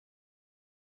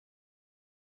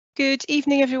Good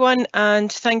evening, everyone,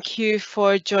 and thank you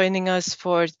for joining us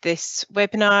for this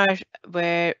webinar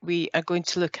where we are going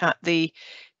to look at the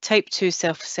Type 2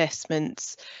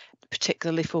 self-assessments,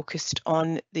 particularly focused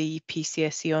on the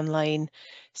PCSE Online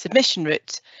submission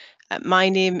route. My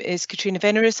name is Katrina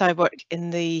Veneris. I work in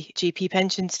the GP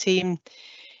pensions team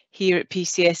here at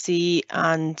PCSE,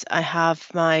 and I have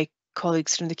my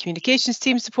colleagues from the communications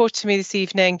team supporting me this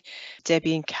evening,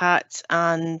 Debbie and Kat,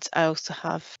 and I also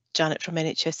have Janet from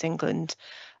NHS England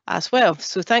as well.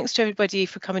 So thanks to everybody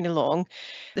for coming along.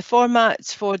 The format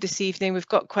for this evening, we've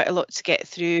got quite a lot to get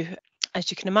through, as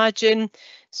you can imagine.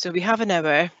 So we have an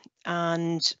hour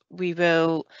and we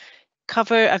will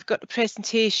cover, I've got a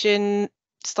presentation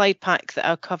slide pack that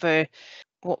I'll cover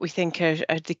what we think are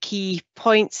the key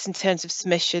points in terms of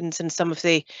submissions and some of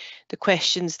the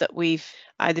questions that we've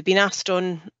either been asked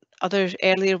on other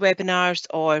earlier webinars,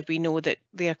 or we know that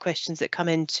they are questions that come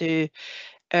into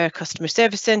our customer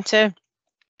service centre.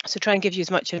 So try and give you as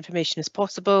much information as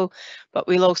possible, but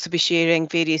we'll also be sharing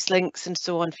various links and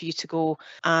so on for you to go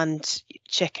and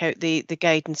check out the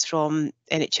guidance from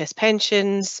NHS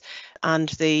Pensions and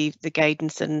the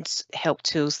guidance and help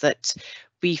tools that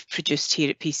we've produced here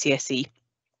at PCSE.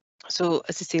 So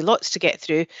as I say, lots to get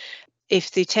through.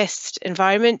 If the test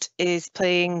environment is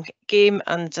playing game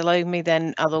and allowing me,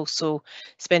 then I'll also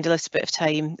spend a little bit of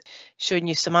time showing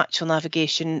you some actual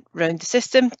navigation around the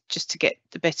system, just to get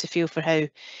the better feel for how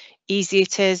easy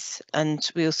it is, and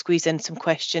we'll squeeze in some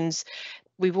questions.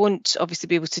 We won't obviously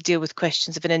be able to deal with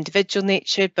questions of an individual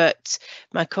nature, but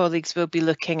my colleagues will be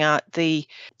looking at the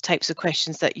types of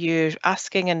questions that you're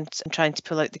asking and trying to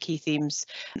pull out the key themes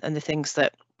and the things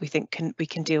that we think we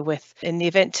can deal with in the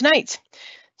event tonight.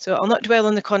 So I'll not dwell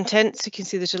on the content. So you can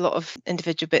see there's a lot of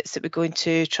individual bits that we're going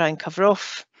to try and cover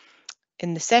off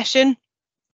in the session.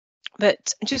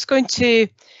 But I'm just going to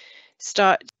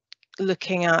start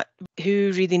looking at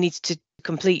who really needs to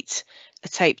complete a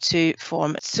Type 2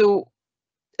 form. So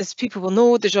as people will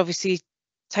know, there's obviously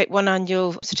Type 1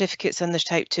 annual certificates and there's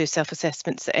Type 2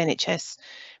 self-assessments that NHS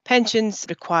pensions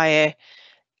require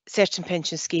certain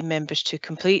pension scheme members to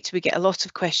complete. We get a lot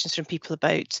of questions from people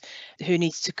about who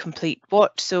needs to complete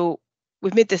what. So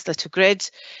we've made this little grid.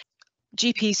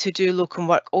 GPs who do locum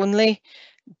work only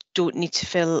don't need to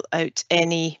fill out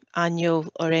any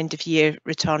annual or end of year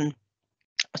return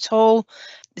at all.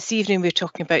 This evening we're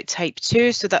talking about Type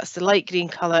 2, so that's the light green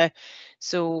colour.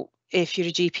 So if you're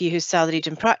a GP who's salaried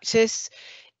in practice,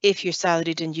 if you're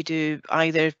salaried and you do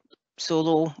either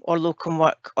solo or locum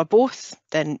work or both,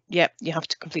 then yep, you have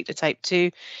to complete a Type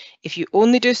 2. If you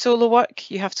only do solo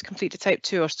work, you have to complete a Type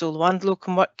 2, or solo and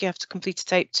locum work, you have to complete a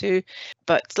Type 2.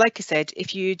 But like I said,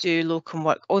 if you do locum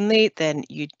work only, then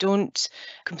you don't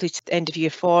complete the end of year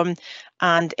form.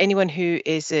 And anyone who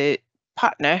is a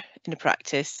partner in a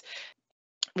practice,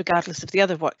 regardless of the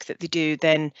other work that they do,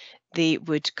 then they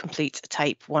would complete a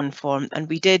Type 1 form. And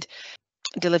we did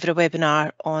deliver a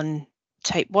webinar on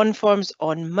Type 1 forms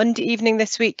on Monday evening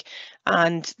this week,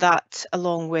 and that,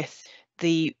 along with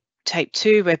the Type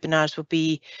 2 webinars, will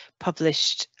be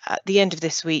published at the end of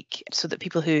this week, so that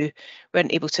people who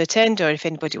weren't able to attend, or if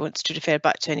anybody wants to refer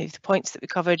back to any of the points that we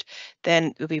covered,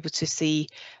 then we'll be able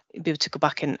to go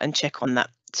back and check on that.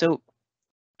 So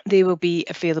they will be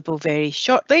available very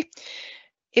shortly.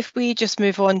 If we just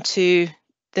move on to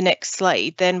the next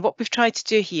slide, then what we've tried to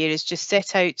do here is just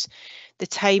set out the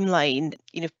timeline,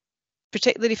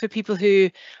 particularly for people who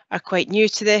are quite new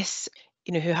to this,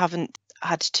 who haven't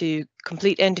had to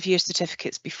complete end of year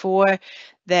certificates before.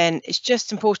 Then it's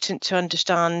just important to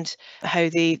understand how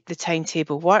the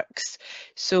timetable works.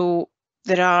 So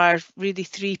there are really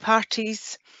three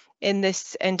parties in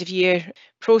this end of year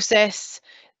process.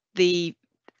 The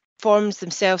forms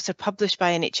themselves are published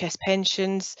by NHS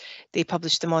Pensions. They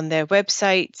publish them on their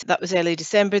website. That was early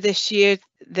December this year.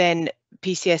 Then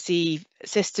PCSE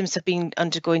systems have been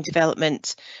undergoing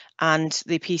development, and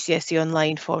the PCSE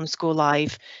Online forms go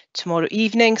live tomorrow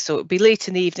evening. So it'll be late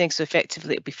in the evening, so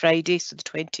effectively it'll be Friday, so the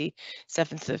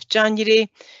 27th of January.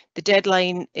 The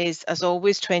deadline is, as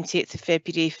always, 28th of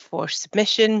February for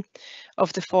submission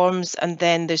of the forms, and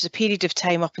then there's a period of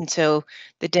time up until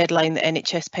the deadline that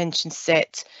NHS Pensions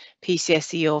set,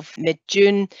 PCSE of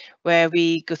mid-June, where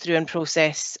we go through and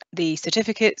process the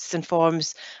certificates and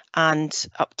forms and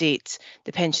update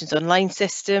the Pensions Online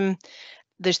system.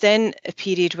 There's then a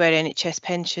period where NHS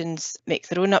Pensions make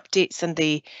their own updates and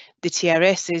the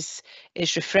TRS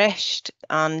is refreshed,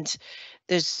 and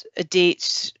there's a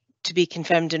date to be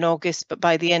confirmed in August, but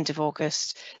by the end of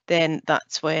August, then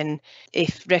that's when,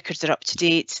 if records are up to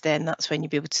date, then that's when you'll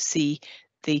be able to see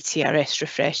the TRS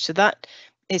refreshed. So that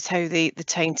is how the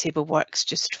timetable works,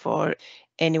 just for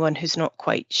anyone who's not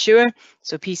quite sure.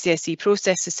 So PCSE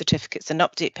processes certificates and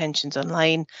update pensions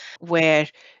online where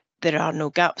there are no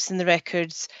gaps in the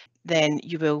records. Then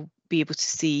you will be able to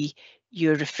see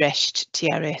your refreshed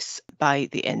TRS by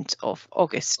the end of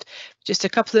August. Just a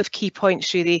couple of key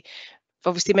points really. I've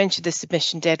obviously mentioned the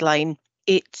submission deadline.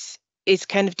 It is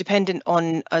kind of dependent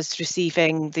on us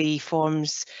receiving the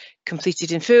forms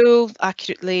completed in full,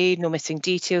 accurately, no missing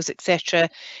details, etc.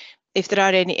 If there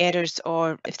are any errors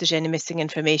or if there's any missing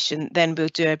information, then we'll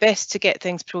do our best to get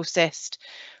things processed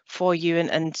for you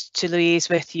and to liaise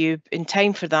with you in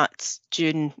time for that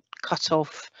June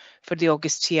cut-off for the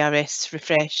August TRS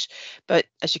refresh. But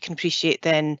as you can appreciate,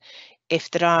 then if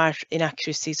there are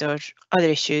inaccuracies or other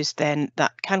issues, then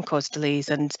that can cause delays,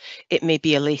 and it may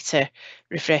be a later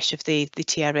refresh of the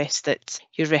TRS that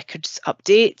your records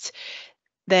update.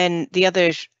 Then the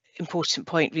other important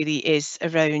point really is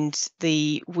around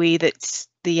the way that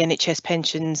the NHS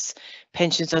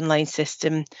Pensions Online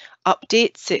system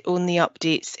updates. It only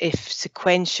updates if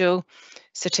sequential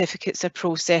certificates are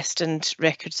processed and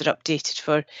records are updated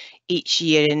for each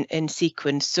year in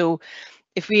sequence. So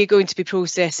if we are going to be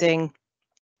processing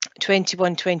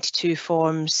 21-22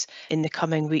 forms in the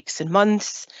coming weeks and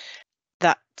months,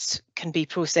 that can be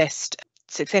processed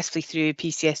successfully through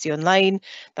PCSE Online.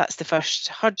 That's the first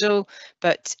hurdle.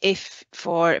 But if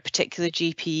for a particular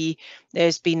GP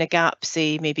there's been a gap,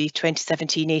 say maybe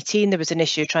 2017-18, there was an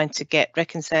issue trying to get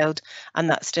reconciled and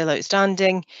that's still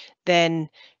outstanding, then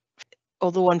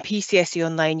although on PCSE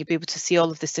Online you'll be able to see all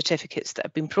of the certificates that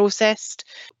have been processed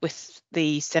with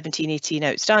the 17-18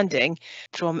 outstanding,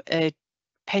 from a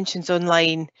Pensions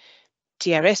Online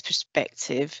TRS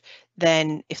perspective,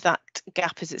 then if that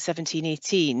gap is at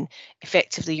 17-18,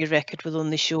 effectively your record will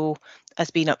only show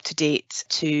as being up to date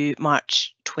to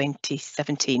March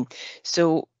 2017.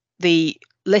 So the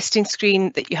listing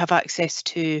screen that you have access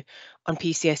to on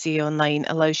PCSE Online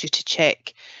allows you to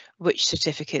check which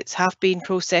certificates have been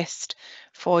processed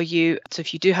for you. So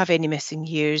if you do have any missing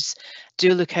years,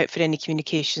 do look out for any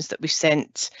communications that we've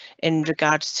sent in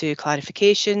regards to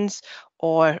clarifications,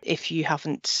 or if you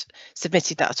haven't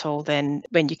submitted that at all, then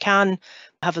when you can,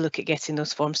 have a look at getting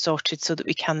those forms sorted so that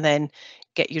we can then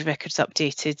get your records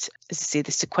updated. As I say,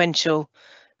 the sequential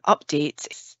update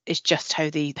is just how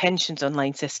the Pensions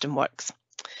Online system works.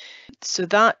 So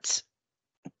that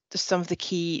there's some of the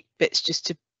key bits just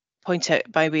to point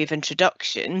out by way of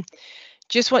introduction.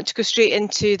 Just want to go straight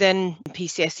into then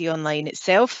PCSE Online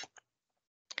itself.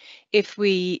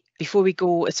 Before we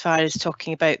go as far as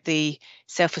talking about the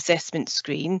self-assessment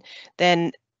screen,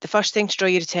 then the first thing to draw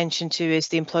your attention to is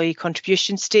the employee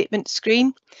contribution statement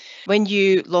screen. When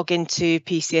you log into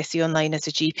PCSE Online as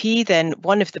a GP, then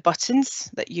one of the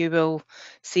buttons that you will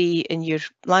see in your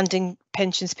landing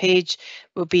pensions page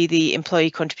will be the employee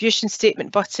contribution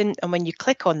statement button. And when you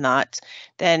click on that,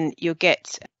 then you'll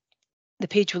get the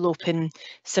page will open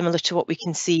similar to what we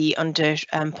can see under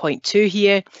point 2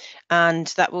 here, and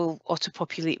that will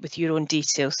auto-populate with your own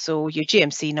details. So your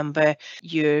GMC number,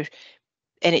 your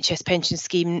NHS pension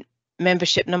scheme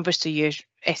membership number, so your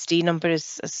SD number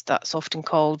as that's often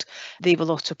called, they will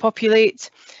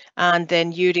auto-populate, and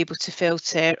then you're able to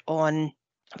filter on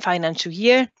financial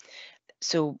year.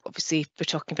 So obviously we're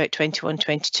talking about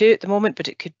 21-22 at the moment, but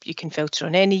you can filter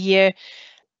on any year.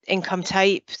 Income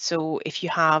type, so if you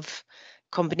have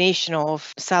combination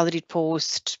of salaried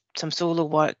post, some solo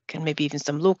work and maybe even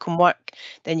some locum work,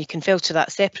 then you can filter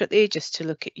that separately just to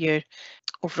look at your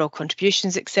overall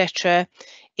contributions, etc.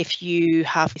 If you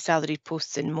have salaried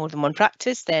posts in more than one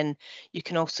practice, then you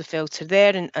can also filter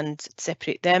there and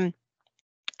separate them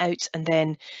out, and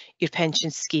then your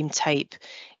pension scheme type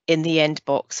in the end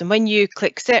box. And when you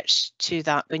click search to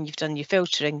that, when you've done your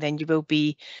filtering, then you will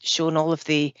be shown all of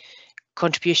the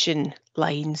contribution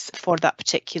lines for that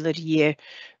particular year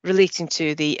relating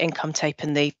to the income type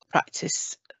and the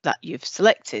practice that you've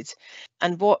selected.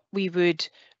 And what we would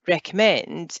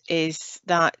recommend is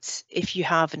that if you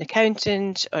have an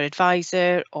accountant or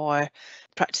advisor or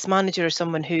practice manager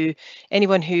or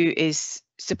anyone who is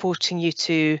supporting you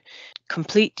to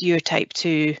complete your type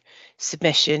 2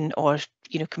 submission, or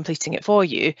completing it for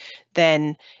you,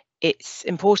 then it's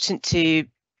important to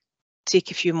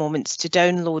take a few moments to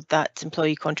download that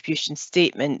employee contribution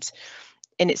statement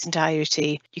in its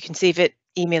entirety. You can save it,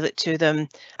 email it to them,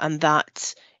 and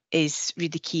that is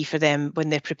really key for them when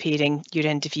they're preparing your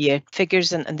end of year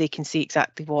figures, and they can see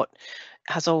exactly what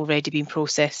has already been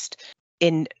processed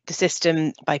in the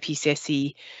system by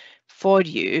PCSE for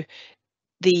you.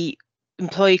 The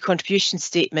employee contribution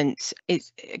statement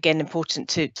is again important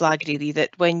to flag really that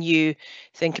when you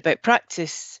think about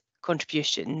practice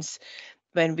contributions,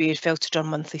 when we're filtered on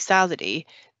monthly salary,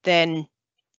 then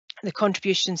the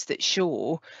contributions that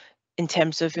show in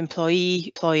terms of employee,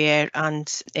 employer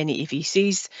and any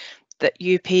EVCs that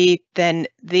you pay, then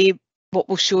what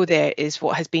will show there is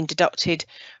what has been deducted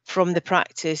from the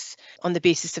practice on the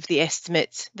basis of the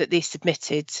estimate that they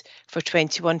submitted for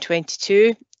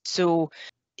 21-22. So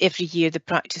every year the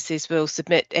practices will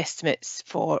submit estimates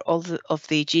for all of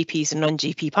the GPs and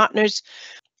non-GP partners,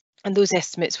 and those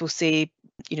estimates will say,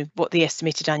 you know, what the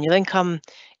estimated annual income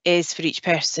is for each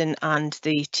person and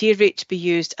the tier rate to be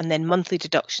used, and then monthly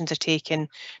deductions are taken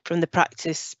from the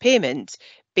practice payment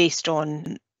based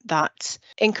on that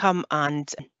income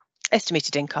and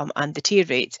estimated income and the tier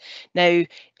rate. Now,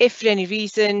 if for any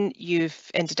reason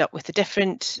you've ended up with a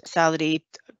different salary,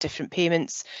 different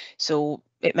payments, so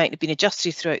it might have been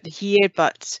adjusted throughout the year,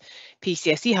 but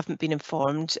PCSE haven't been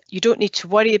informed, you don't need to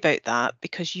worry about that,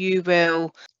 because you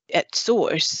will, at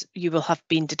source, you will have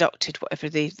been deducted whatever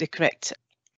the correct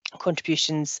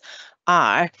contributions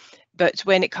are. But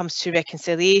when it comes to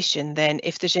reconciliation, then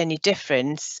if there's any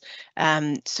difference,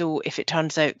 so if it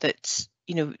turns out that,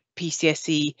 you know,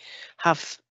 PCSE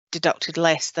have deducted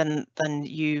less than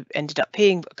you ended up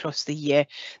paying across the year,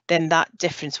 then that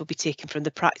difference will be taken from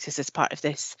the practice as part of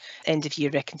this end of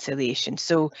year reconciliation.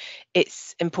 So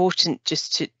it's important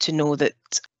just to know that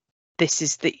this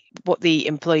is what the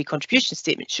employee contribution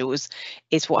statement shows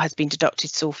is what has been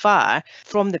deducted so far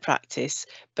from the practice,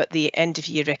 but the end of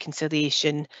year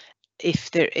reconciliation, if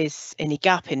there is any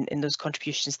gap in those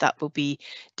contributions, that will be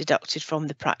deducted from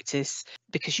the practice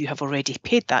because you have already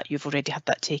paid that. You've already had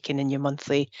that taken in your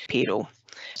monthly payroll.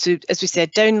 So as we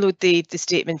said, download the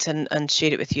statement and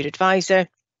share it with your advisor.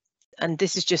 And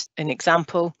this is just an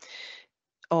example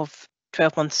of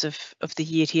 12 months of the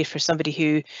year here for somebody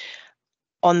who,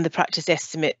 on the practice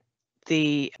estimate,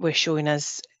 they were showing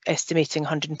us estimating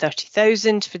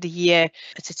 130,000 for the year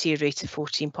at a tier rate of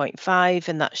 14.5,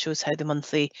 and that shows how the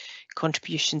monthly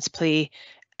contributions play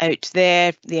out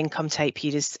there. The income type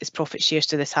here is profit share,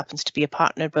 so this happens to be a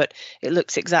partner, but it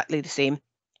looks exactly the same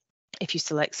if you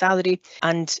select salary.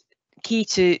 And key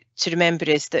to remember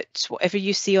is that whatever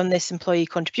you see on this employee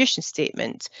contribution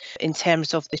statement in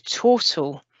terms of the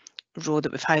total row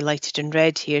that we've highlighted in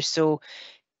red here, so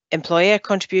employer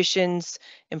contributions,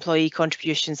 employee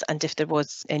contributions, and if there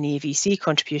was any EVC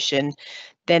contribution,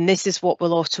 then this is what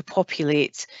will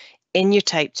auto-populate in your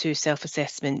Type 2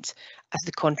 self-assessment as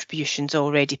the contributions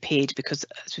already paid, because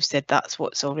as we've said, that's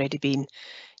what's already been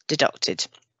deducted.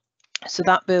 So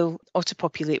that will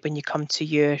auto-populate when you come to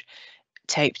your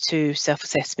Type 2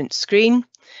 self-assessment screen.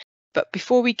 But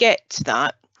before we get to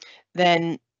that,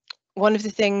 then one of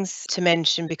the things to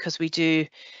mention, because we do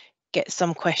get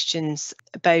some questions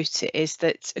about it, is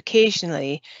that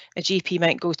occasionally a GP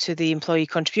might go to the employee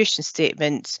contribution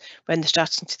statement when they're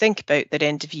starting to think about their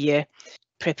end of year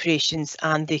preparations,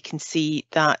 and they can see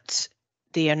that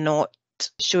they are not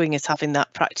showing as having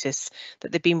that practice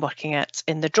that they've been working at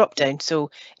in the drop down. So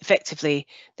effectively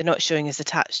they're not showing as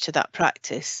attached to that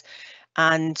practice.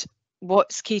 And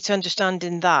what's key to understand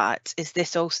in that is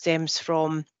this all stems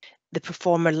from the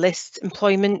performer list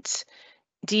employment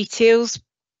details,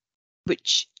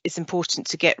 which is important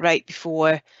to get right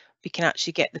before we can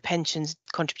actually get the pensions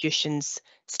contributions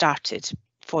started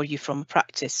for you from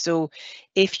practice. So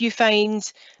if you find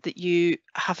that you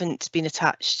haven't been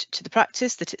attached to the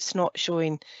practice, that it's not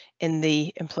showing in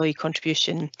the employee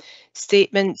contribution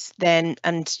statements, then,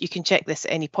 and you can check this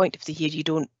at any point of the year,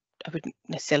 I wouldn't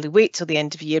necessarily wait till the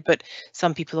end of the year, but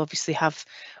some people obviously have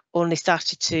only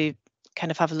started to kind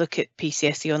of have a look at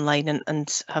PCSE Online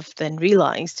and have then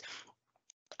realised.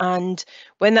 And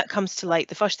when that comes to light,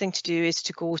 the first thing to do is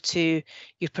to go to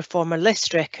your performer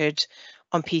list record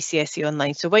on PCSE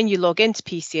Online. So when you log into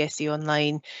PCSE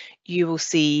Online, you will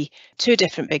see two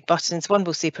different big buttons. One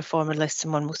will say performer list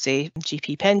and one will say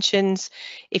GP pensions.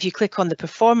 If you click on the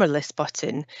performer list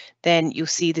button, then you'll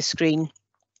see the screen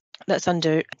that's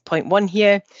under point 1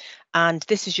 here. And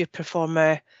this is your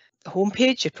performer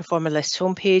homepage, your performer list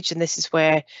homepage, and this is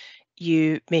where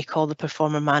you make all the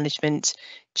performer management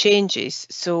changes.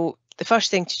 So the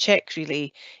first thing to check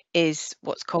really is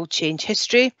what's called change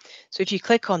history. So if you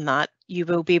click on that, you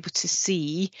will be able to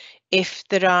see if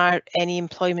there are any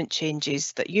employment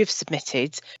changes that you've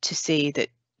submitted to say that.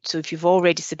 So if you've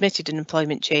already submitted an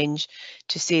employment change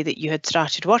to say that you had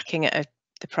started working at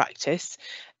the practice,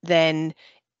 then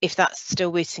if that's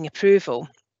still waiting approval,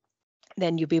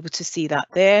 then you'll be able to see that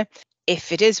there.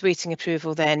 If it is waiting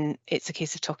approval, then it's a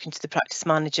case of talking to the practice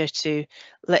manager to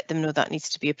let them know that needs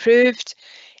to be approved.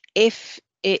 If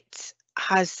it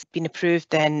has been approved,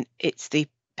 then it's the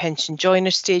pension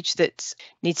joiner stage that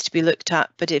needs to be looked at.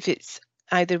 But if it's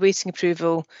either waiting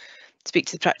approval, speak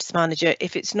to the practice manager.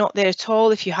 If it's not there at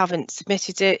all, if you haven't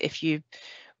submitted it, if you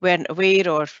weren't aware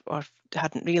or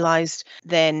hadn't realised,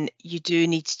 then you do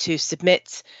need to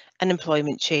submit an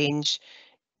employment change,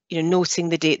 noting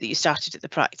the date that you started at the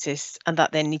practice, and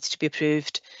that then needs to be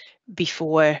approved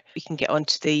before we can get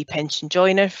onto the pension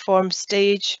joiner form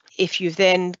stage. If you've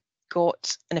then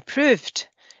got an approved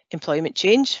employment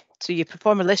change, so your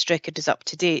performer list record is up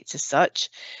to date as such,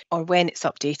 or when it's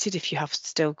updated, if you have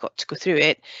still got to go through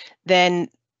it, then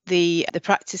the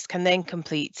practice can then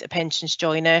complete a pensions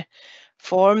joiner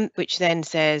form, which then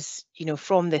says,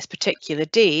 from this particular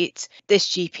date, this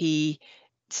GP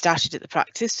started at the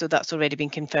practice, so that's already been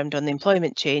confirmed on the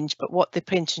employment change. But what the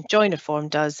pension joiner form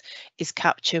does is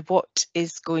capture what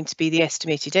is going to be the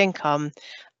estimated income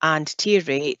and tier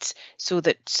rate, so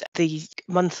that the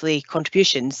monthly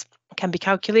contributions can be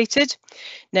calculated.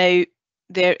 Now,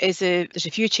 there's a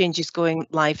few changes going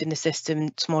live in the system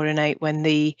tomorrow night when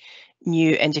the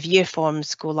new end of year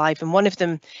forms go live, and one of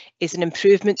them is an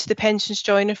improvement to the pensions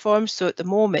joiner form. So at the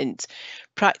moment,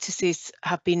 practices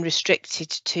have been restricted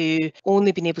to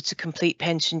only being able to complete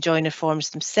pension joiner forms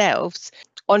themselves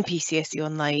on PCSE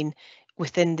Online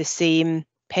within the same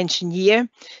pension year.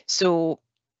 So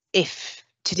if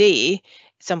today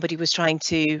somebody was trying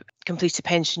to complete a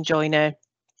pension joiner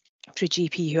for a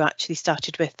GP who actually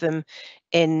started with them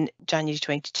in January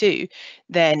 22,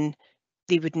 then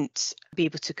they wouldn't be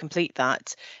able to complete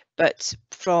that. But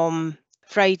from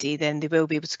Friday, then they will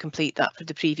be able to complete that for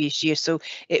the previous year. So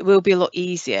it will be a lot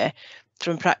easier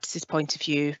from practice's point of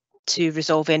view to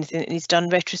resolve anything that needs done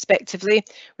retrospectively,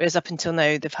 whereas up until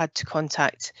now they've had to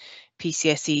contact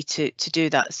PCSE to do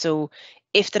that. So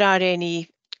if there are any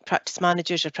practice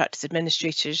managers or practice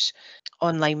administrators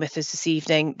online with us this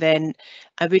evening, then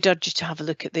I would urge you to have a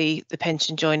look at the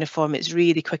pension joiner form. It's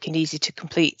really quick and easy to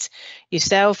complete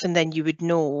yourself, and then you would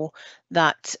know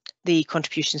that the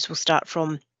contributions will start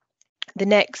from the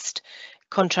next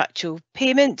contractual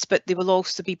payment, but they will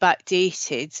also be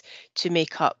backdated to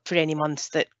make up for any months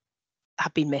that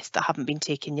have been missed, that haven't been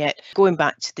taken yet, going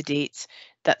back to the date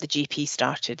that the GP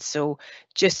started. So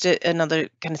just another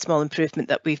kind of small improvement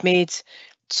that we've made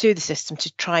to the system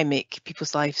to try and make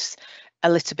people's lives a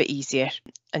little bit easier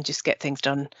and just get things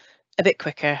done a bit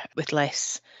quicker with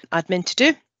less admin to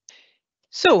do.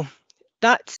 So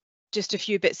that's just a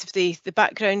few bits of the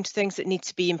background things that need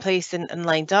to be in place and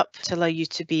lined up to allow you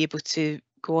to be able to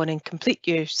go on and complete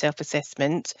your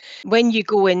self-assessment. When you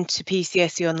go into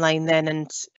PCSE Online then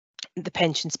and the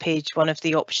pensions page, one of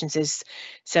the options is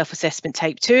self-assessment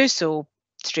type 2, so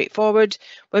straightforward.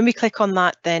 When we click on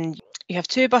that, then you have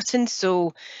two buttons.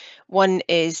 So one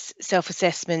is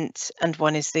self-assessment and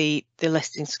one is the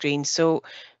listing screen. So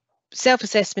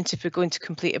self-assessment, if we're going to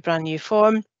complete a brand new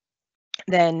form,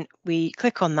 then we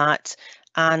click on that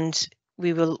and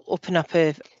we will open up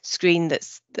a screen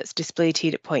that's displayed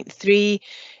here at point 3.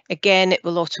 Again, it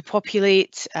will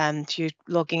auto-populate. If you're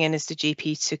logging in as the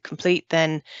GP to complete,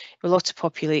 then it will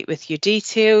auto-populate with your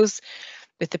details,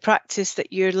 with the practice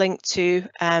that you're linked to.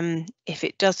 If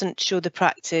it doesn't show the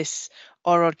practice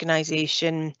or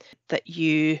organisation that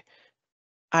you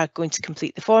are going to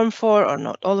complete the form for, or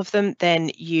not all of them,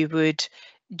 then you would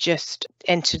just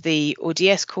enter the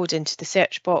ODS code into the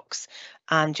search box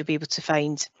and you'll be able to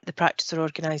find the practice or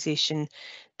organisation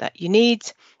that you need.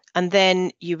 And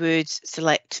then you would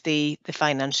select the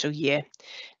financial year.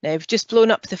 Now, we've just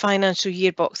blown up the financial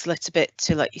year box a little bit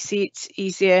to let you see it's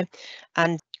easier.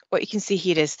 And what you can see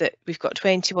here is that we've got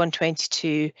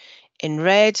 21-22 in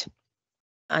red,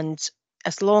 and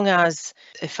as long as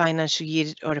a financial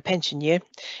year or a pension year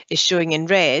is showing in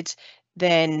red,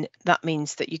 then that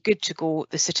means that you're good to go.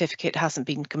 The certificate hasn't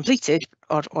been completed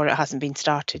or it hasn't been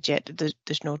started yet.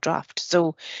 There's no draft.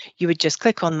 So you would just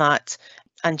click on that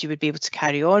and you would be able to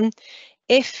carry on.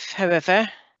 If, however,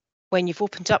 when you've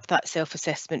opened up that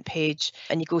self-assessment page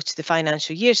and you go to the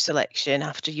financial year selection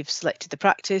after you've selected the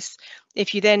practice,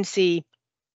 if you then see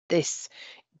this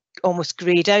almost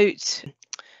greyed out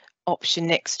option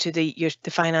next to the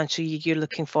financial year you're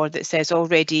looking for that says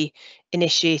already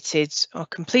initiated or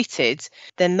completed,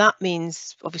 then that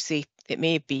means, obviously it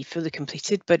may be fully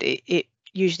completed, but it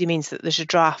usually means that there's a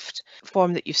draft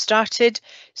form that you've started.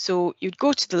 So you'd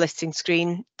go to the listing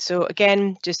screen. So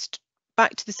again, just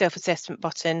back to the self-assessment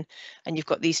button, and you've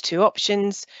got these two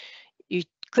options. You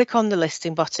click on the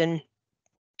listing button,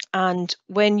 and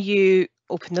when you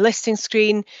open the listing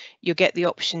screen, you'll get the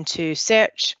option to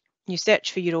search. You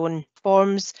search for your own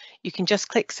forms. You can just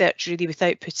click search really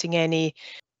without putting any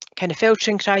kind of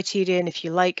filtering criterion, if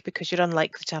you like, because you're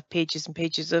unlikely to have pages and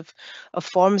pages of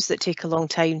forms that take a long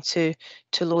time to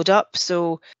load up.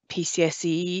 So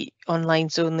PCSE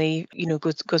Online's only,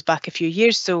 goes back a few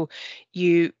years, so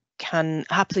you can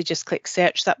happily just click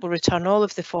search. That will return all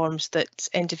of the forms, that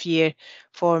end of year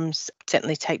forms,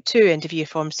 certainly type 2 end of year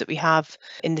forms that we have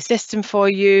in the system for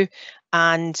you.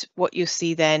 And what you'll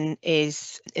see then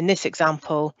is, in this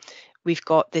example, we've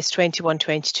got this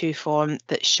 21-22 form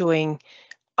that's showing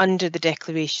under the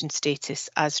declaration status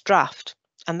as draft.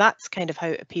 And that's kind of how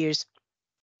it appears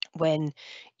when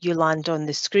you land on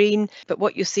the screen. But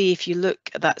what you'll see if you look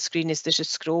at that screen is there's a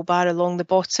scroll bar along the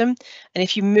bottom. And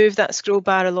if you move that scroll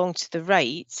bar along to the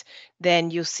right,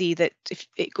 then you'll see that if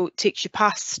it takes you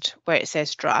past where it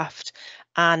says draft,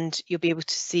 and you'll be able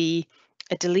to see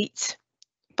a delete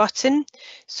button.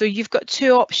 So you've got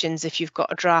two options if you've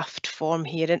got a draft form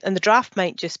here, and the draft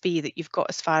might just be that you've got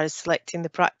as far as selecting the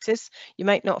practice. You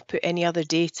might not have put any other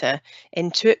data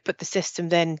into it, but the system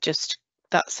then just,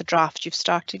 that's the draft, you've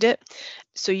started it.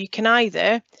 So you can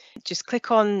either just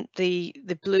click on the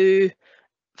blue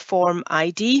form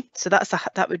ID, so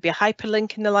that would be a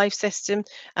hyperlink in the live system,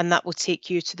 and that will take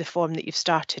you to the form that you've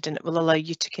started, and it will allow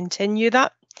you to continue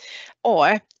that.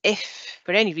 Or if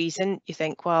for any reason you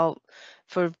think, well,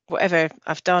 for whatever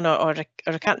I've done or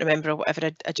I can't remember or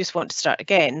whatever, I just want to start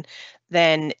again,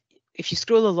 then if you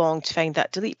scroll along to find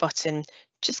that delete button,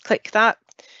 just click that.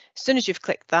 As soon as you've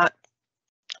clicked that,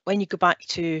 when you go back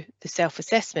to the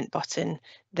self-assessment button,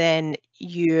 then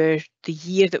the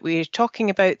year that we're talking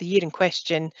about, the year in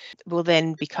question, will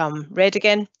then become red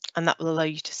again, and that will allow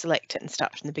you to select it and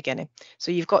start from the beginning.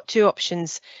 So you've got two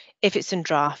options if it's in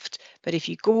draft, but if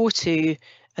you go to,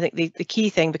 I think the key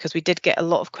thing, because we did get a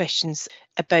lot of questions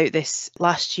about this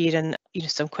last year, and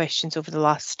some questions over the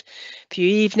last few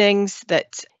evenings,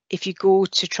 that if you go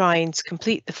to try and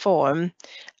complete the form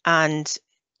and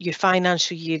your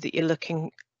financial year that you're looking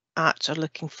at or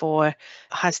looking for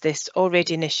has this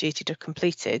already initiated or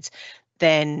completed,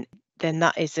 then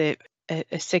that is a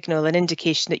signal, an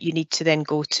indication that you need to then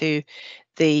go to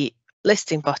the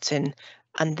listing button,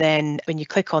 and then when you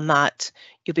click on that,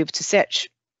 you'll be able to search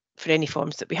for any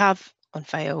forms that we have on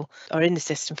file or in the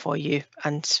system for you,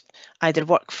 and either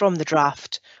work from the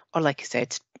draft or, like I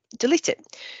said, delete it.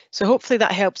 So hopefully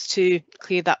that helps to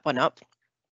clear that one up.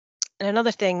 And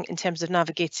another thing in terms of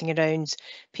navigating around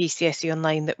PCSE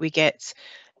Online that we get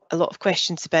a lot of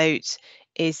questions about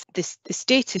is the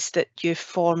status that your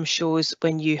form shows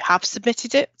when you have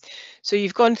submitted it. So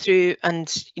you've gone through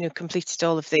and completed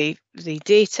all of the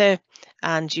data,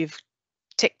 and you've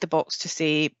ticked the box to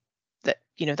say that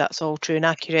that's all true and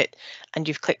accurate, and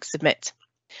you've clicked submit.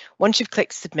 Once you've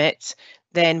clicked submit,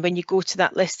 then when you go to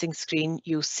that listing screen,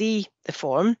 you'll see the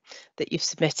form that you've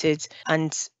submitted,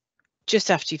 and just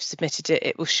after you've submitted it,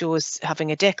 it will show us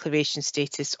having a declaration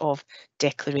status of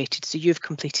declarated. So you've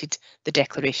completed the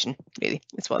declaration, really,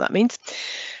 is what that means.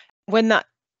 When that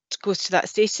goes to that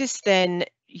status, then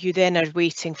you then are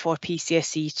waiting for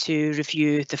PCSE to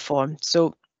review the form.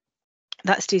 So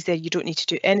that stays there. You don't need to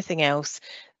do anything else.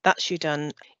 That's you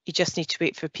done. You just need to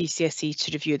wait for PCSE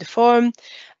to review the form.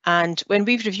 And when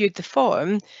we've reviewed the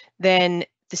form, then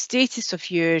the status of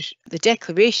the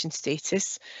declaration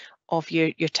status of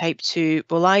your type 2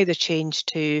 will either change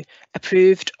to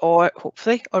approved or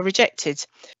hopefully or rejected.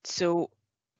 So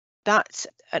that's,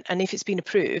 and if it's been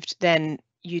approved, then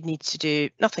you need to do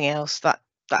nothing else. That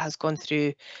has gone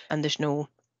through and there's no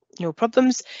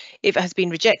problems. If it has been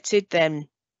rejected, then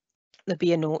there'll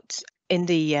be a note in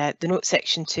the note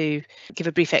section to give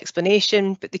a brief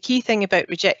explanation. But the key thing about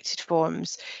rejected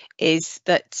forms is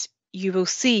that you will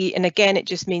see, and again, it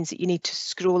just means that you need to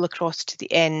scroll across to the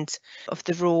end of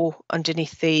the row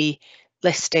underneath the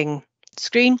listing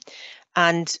screen.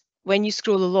 And when you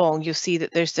scroll along, you'll see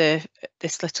that there's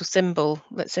this little symbol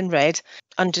that's in red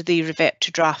under the revert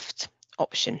to draft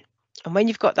option. And when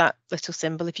you've got that little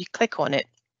symbol, if you click on it,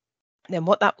 then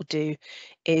what that will do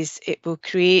is it will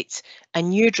create a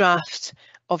new draft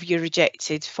of your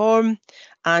rejected form,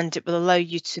 and it will allow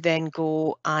you to then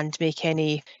go and make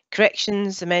any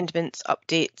corrections, amendments,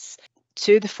 updates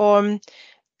to the form,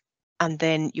 and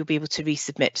then you'll be able to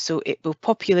resubmit. So it will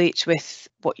populate with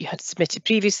what you had submitted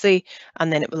previously,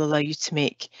 and then it will allow you to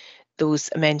make those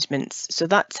amendments. So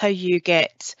that's how you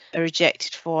get a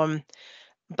rejected form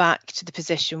back to the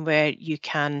position where you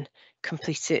can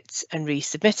complete it and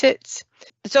resubmit it.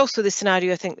 There's also the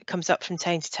scenario, I think, that comes up from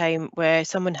time to time where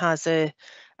someone has a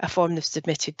form they've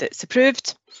submitted that's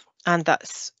approved, and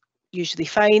that's usually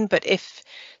fine. But if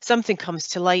something comes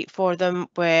to light for them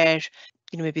where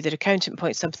maybe their accountant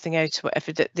points something out or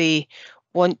whatever, that they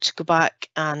want to go back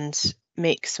and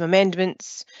make some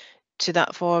amendments to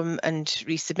that form and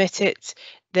resubmit it,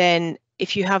 then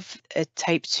if you have a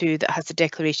type 2 that has a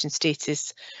declaration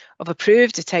status of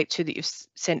approved, a type 2 that you've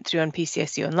sent through on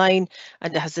PCSE Online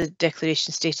and it has a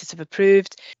declaration status of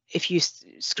approved, if you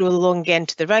scroll along again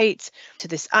to the right to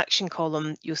this action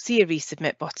column, you'll see a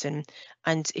resubmit button,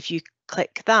 and if you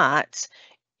click that,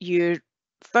 your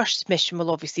first submission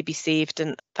will obviously be saved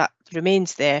and that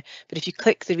remains there, but if you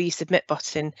click the resubmit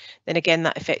button, then again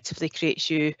that effectively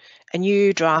creates you a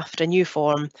new draft, a new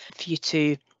form for you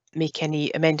to make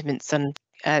any amendments and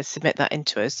submit that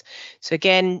into us. So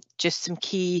again, just some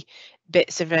key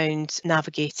bits around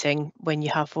navigating when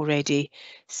you have already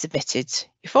submitted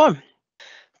your form.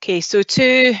 Okay, so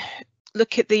to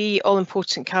look at the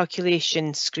all-important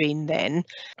calculation screen then,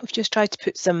 we've just tried to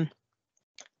put some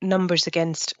numbers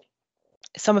against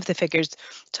some of the figures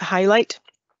to highlight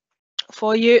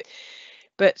for you,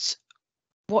 but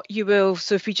what you will,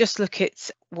 so if we just look at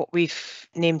what we've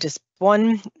named as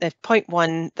point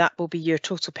 1, that will be your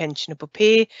total pensionable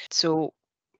pay. So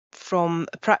from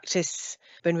a practice,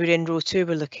 when we're in row 2,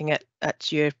 we're looking at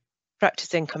your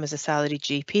practice income as a salaried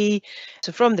GP.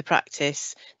 So from the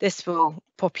practice, this will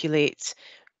populate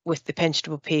with the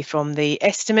pensionable pay from the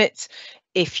estimate.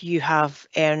 If you have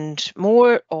earned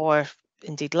more or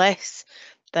indeed less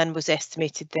than was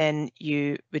estimated, then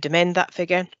you would amend that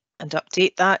figure and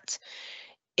update that.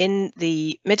 In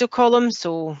the middle column,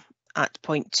 so at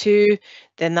point 2,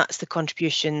 then that's the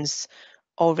contributions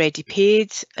already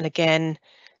paid, and again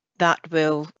that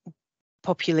will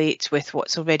populate with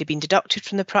what's already been deducted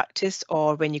from the practice,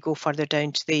 or when you go further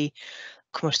down to the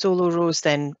more solo rows,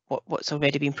 then what's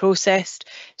already been processed.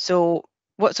 So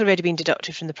what's already been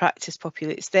deducted from the practice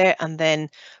populates there, and then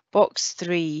box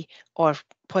 3 or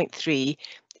point 3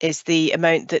 is the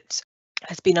amount that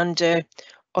has been under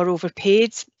or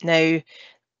overpaid. Now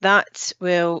that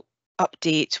will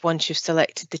update once you've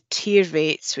selected the tier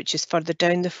rates, which is further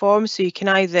down the form. So you can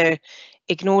either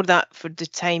ignore that for the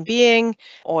time being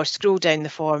or scroll down the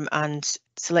form and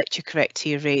select your correct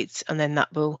tier rates, and then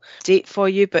that will update for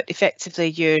you. But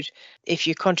effectively, if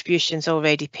your contributions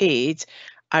already paid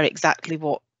are exactly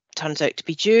what turns out to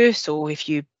be due, so if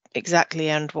you exactly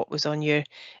earned what was on your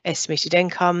estimated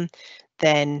income,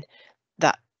 then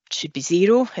that should be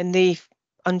 0 in the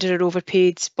under or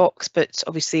overpaid box. But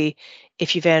obviously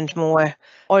if you've earned more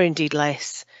or indeed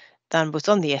less than was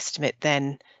on the estimate,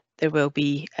 then there will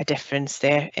be a difference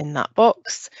there in that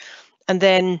box. And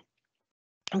then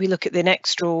we look at the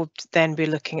next row, then we're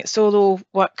looking at solo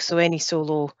work, so any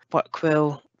solo work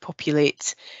will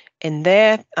populate in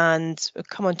there, and we'll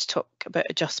come on to talk about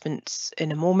adjustments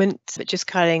in a moment, but just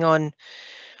carrying on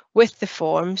with the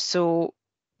form. So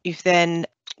you've then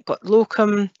got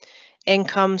locum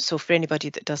income, so for anybody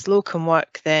that does locum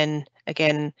work, then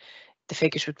again the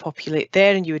figures would populate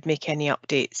there and you would make any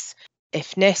updates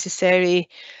if necessary.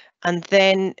 And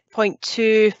then point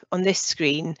 2 on this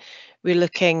screen, we're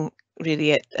looking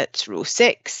really at row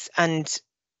 6, and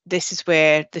this is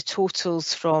where the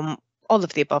totals from all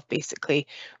of the above basically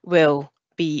will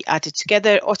be added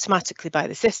together automatically by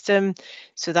the system.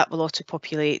 So that will auto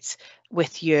populate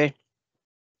with your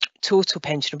total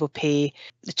pensionable pay,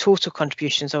 the total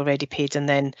contributions already paid, and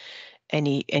then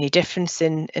any difference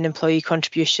in employee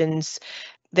contributions.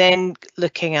 Then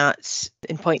looking at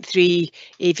in point 3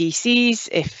 AVCs,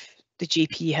 if the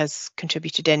GP has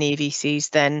contributed any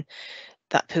AVCs, then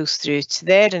that pulls through to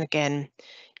there, and again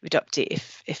you would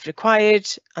update if required.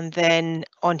 And then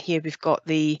on here we've got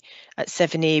at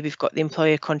 7A we've got the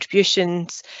employer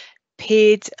contributions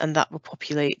paid, and that will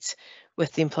populate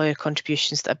with the employer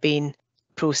contributions that have been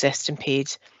processed and paid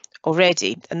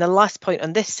already. And the last point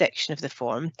on this section of the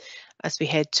form, as we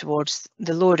head towards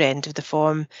the lower end of the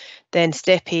form, then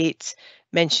step 8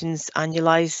 mentions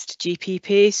annualised GP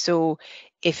pay. So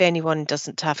if anyone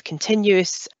doesn't have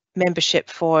continuous membership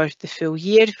for the full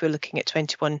year, if we're looking at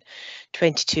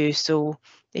 21-22, so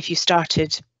if you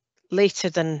started later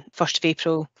than 1st of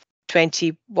April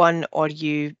 21 or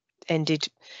you ended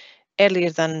earlier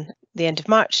than the end of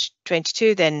March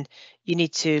 22, then you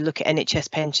need to look at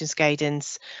NHS pensions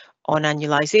guidance on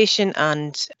annualisation,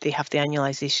 and they have the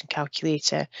annualisation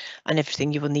calculator and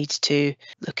everything. You will need to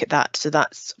look at that. So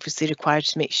that's obviously required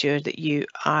to make sure that you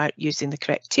are using the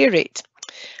correct tier rate.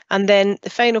 And then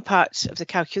the final part of the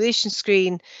calculation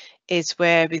screen is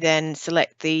where we then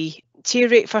select the tier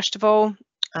rate first of all,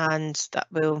 and that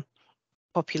will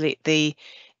populate the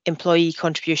employee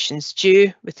contributions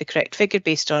due with the correct figure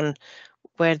based on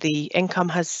where the income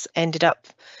has ended up.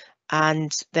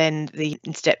 And then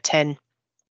in step 10,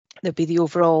 there'll be the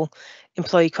overall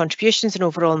employee contributions and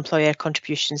overall employer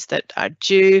contributions that are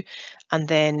due. And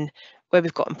then where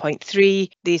we've got in point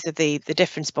 3, these are the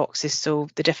difference boxes, so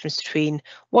the difference between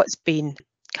what's been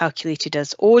calculated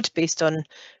as owed based on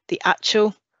the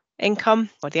actual income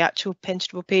or the actual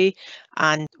pensionable pay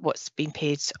and what's been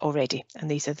paid already, and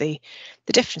these are the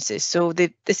differences. So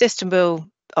the system will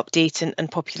update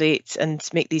and populate and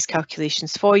make these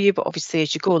calculations for you, but obviously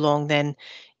as you go along then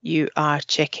you are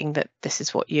checking that this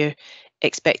is what you're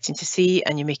expecting to see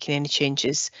and you're making any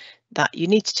changes that you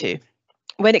need to.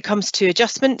 When it comes to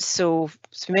adjustments, so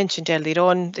as we mentioned earlier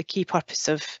on, the key purpose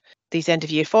of these end of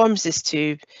year forms is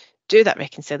to do that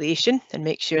reconciliation and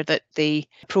make sure that the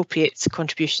appropriate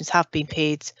contributions have been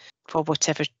paid for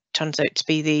whatever turns out to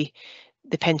be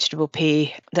the pensionable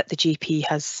pay that the GP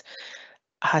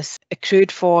has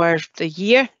accrued for the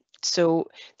year. So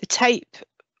the type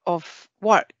of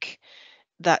work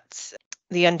that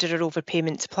the under or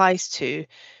overpayment applies to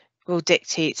will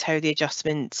dictate how the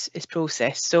adjustment is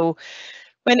processed. So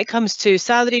when it comes to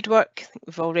salaried work,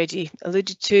 we've already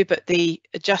alluded to, but the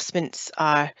adjustments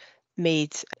are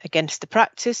made against the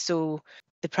practice. So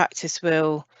the practice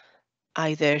will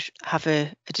either have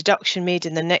a deduction made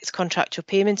in the next contractual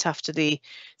payment after the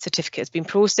certificate has been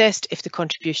processed if the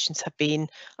contributions have been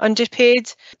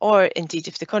underpaid, or indeed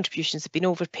if the contributions have been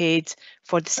overpaid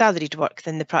for the salaried work,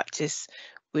 then the practice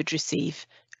would receive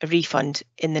a refund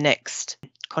in the next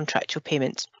contractual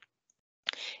payment.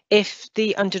 If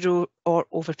the under or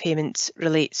overpayment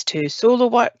relates to solo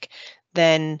work,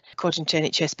 then according to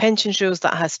NHS pensions rules,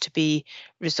 that has to be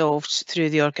resolved through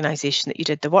the organisation that you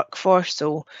did the work for.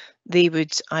 So they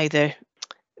would either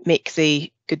make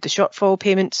the shortfall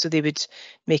payment, so they would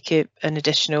make an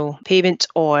additional payment,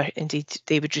 or indeed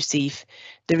they would receive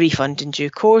the refund in due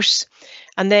course.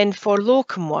 And then for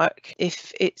locum work,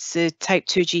 if it's a type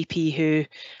 2 GP who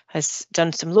has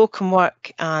done some locum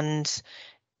work and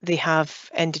they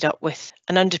have ended up with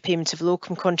an underpayment of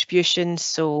locum contributions,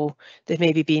 so they've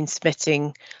maybe been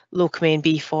submitting locum A and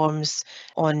B forms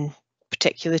on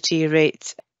particular tier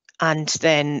rates, and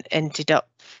then ended up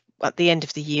at the end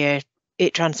of the year,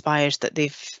 it transpires that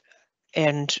they've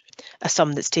earned a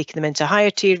sum that's taken them into a higher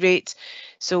tier rate.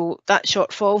 So that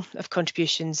shortfall of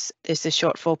contributions is the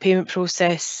shortfall payment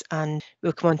process, and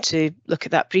we'll come on to look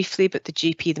at that briefly, but the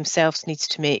GP themselves needs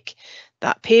to make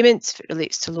that payment if it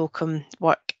relates to locum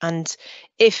work. And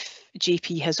if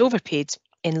GP has overpaid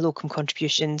in locum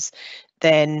contributions,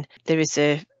 then there is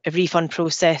a refund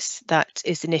process that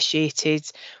is initiated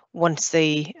once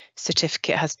the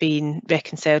certificate has been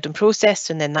reconciled and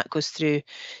processed, and then that goes through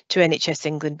to NHS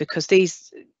England, because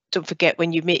these, don't forget,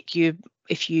 when you make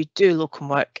if you do locum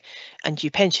work and you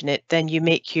pension it, then you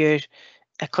make your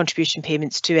contribution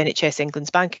payments to NHS England's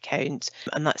bank account,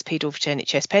 and that's paid over to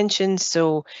NHS pensions.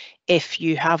 So if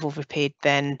you have overpaid,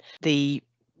 then the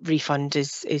refund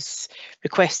is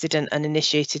requested and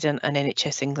initiated, and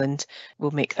NHS England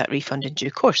will make that refund in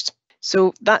due course.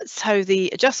 So that's how the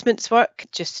adjustments work,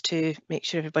 just to make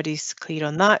sure everybody's clear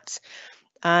on that.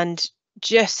 And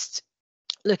just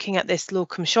looking at this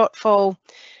locum shortfall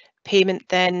payment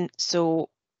then, so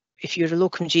if you're a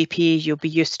locum GP, you'll be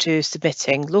used to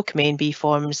submitting locum A and B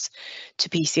forms to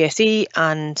PCSE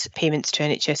and payments to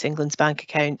NHS England's bank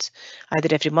account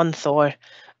either every month or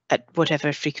at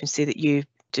whatever frequency that you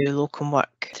do locum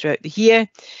work throughout the year.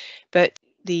 But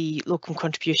the locum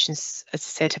contributions, as I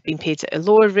said, have been paid at a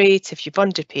lower rate. If you've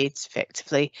underpaid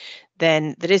effectively,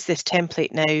 then there is this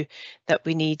template now that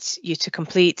we need you to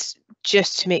complete,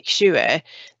 just to make sure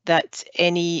that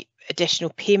any additional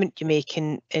payment you make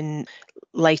in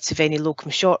light of any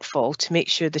locum shortfall, to make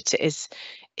sure that it is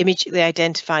immediately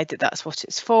identified that that's what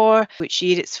it's for, which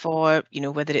year it's for,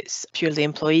 whether it's purely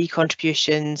employee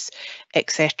contributions,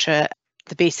 etc.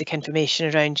 The basic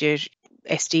information around your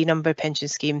SD number, pension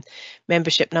scheme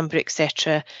membership number,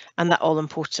 etc., and that all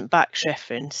important BACS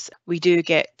reference. We do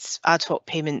get ad hoc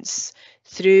payments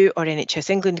through, or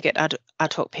NHS England get ad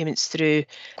hoc payments through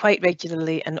quite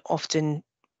regularly, and often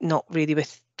not really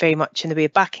with very much in the way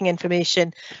of backing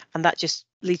information, and that just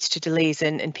leads to delays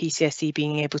in PCSE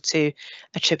being able to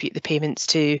attribute the payments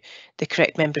to the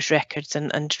correct members' records.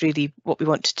 And really what we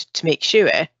want to make sure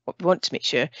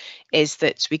is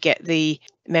that we get the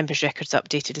members' records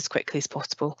updated as quickly as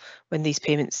possible when these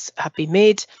payments have been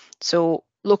made. So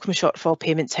locum shortfall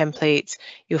payment template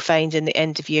you'll find in the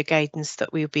end of year guidance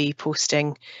that we'll be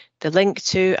posting the link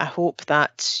to. I hope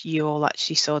that you all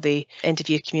actually saw the end of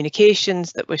year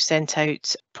communications that were sent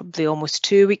out probably almost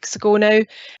 2 weeks ago now,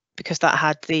 because that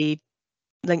had the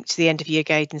link to the end of year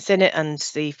guidance in it, and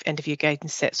the end of year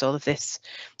guidance sets all of this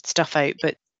stuff out.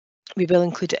 But we will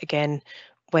include it again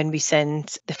when we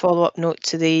send the follow-up note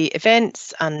to the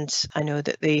events, and I know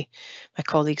that my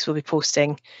colleagues will be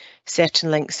posting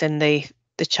certain links in the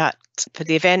the chat for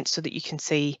the event so that you can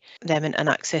see them and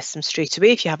access them straight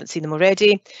away if you haven't seen them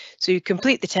already. So you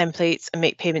complete the templates and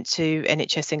make payment to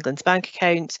NHS England's bank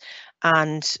account,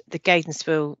 and the guidance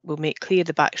will make clear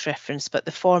the BACS reference, but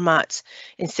the format,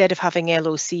 instead of having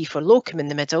LOC for locum in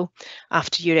the middle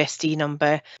after your SD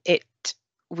number,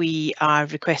 we are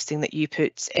requesting that you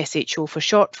put SHO for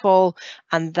shortfall,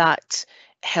 and that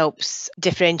helps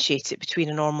differentiate it between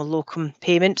a normal locum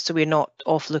payment, so we're not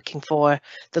off looking for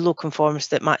the locum forms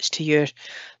that match to your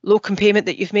locum payment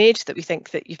that you've made, that we think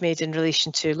that you've made in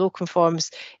relation to locum forms.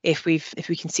 If we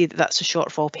can see that that's a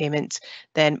shortfall payment,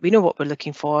 then we know what we're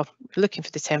looking for. We're looking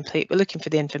for the template, we're looking for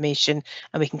the information,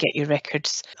 and we can get your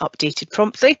records updated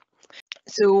promptly.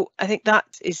 So I think that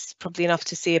is probably enough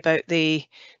to say about the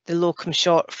locum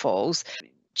shortfalls.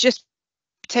 Just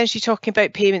potentially talking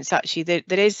about payments, actually,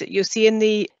 there is, you'll see in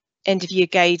the end of year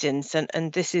guidance,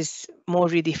 and this is more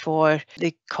really for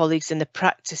the colleagues in the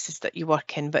practices that you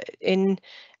work in, but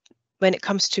when it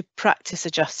comes to practice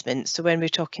adjustments, so when we're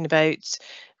talking about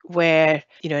where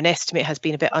an estimate has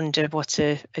been a bit under what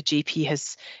a GP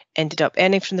has ended up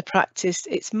earning from the practice,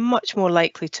 it's much more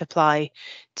likely to apply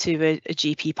to a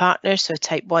GP partner, so a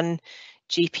type 1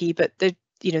 GP. But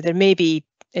there may be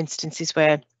instances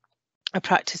where a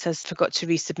practice has forgot to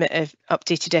resubmit an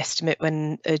updated estimate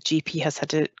when a GP has had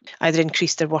to either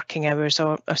increase their working hours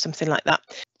or something like that.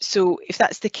 So if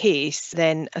that's the case,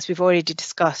 then as we've already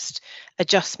discussed,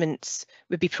 adjustments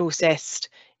would be processed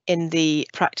in the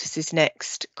practice's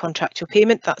next contractual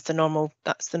payment. That's the normal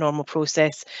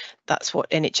process. That's what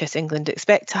NHS England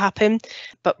expect to happen.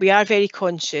 But we are very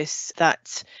conscious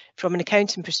that from an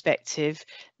accounting perspective,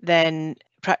 then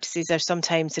practices are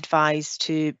sometimes advised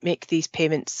to make these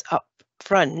payments up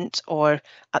front or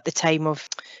at the time of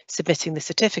submitting the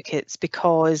certificates,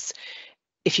 because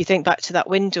if you think back to that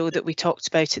window that we talked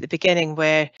about at the beginning,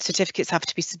 where certificates have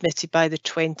to be submitted by the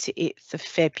 28th of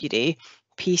February,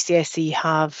 PCSE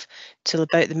have till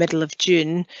about the middle of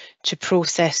June to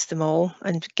process them all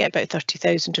and get about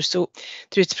 30,000 or so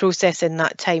through to process in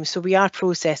that time. So we are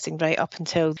processing right up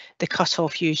until the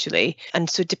cut-off usually. And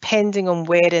so depending on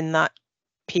where in that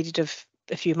period of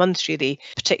a few months really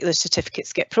particular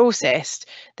certificates get processed,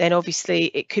 then obviously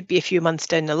it could be a few months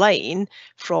down the line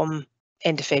from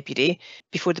end of February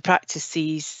before the practice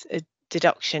sees a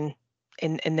deduction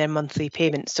in their monthly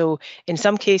payment. So in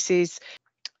some cases,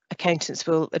 accountants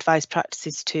will advise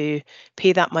practices to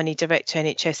pay that money direct to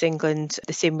NHS England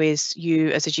the same way as you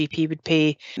as a GP would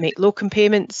make locum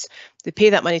payments. They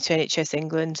pay that money to NHS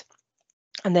England,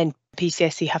 and then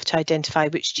PCSE have to identify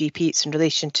which GP it's in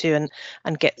relation to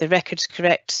and get the records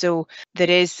correct. So there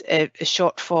is a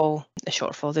shortfall.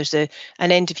 There's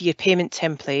an end of year payment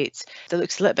template that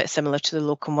looks a little bit similar to the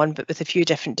locum one, but with a few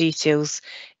different details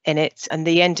in it. And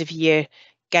the end of year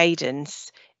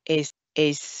guidance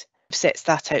sets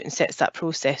that out and sets that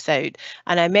process out.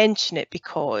 And I mention it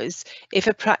because if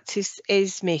a practice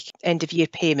is making end of year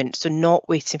payment, so not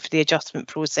waiting for the adjustment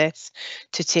process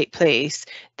to take place,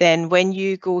 then when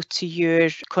you go to your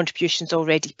contributions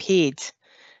already paid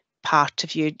part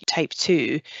of your type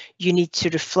 2, you need to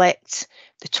reflect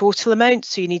the total amount.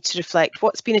 So you need to reflect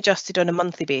what's been adjusted on a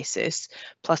monthly basis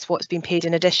plus what's been paid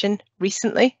in addition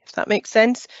recently, if that makes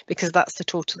sense, because that's the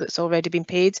total that's already been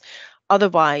paid.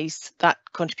 Otherwise, that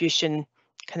contribution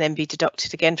can then be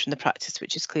deducted again from the practice,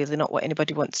 which is clearly not what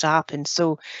anybody wants to happen.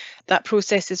 So that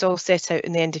process is all set out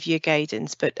in the end of year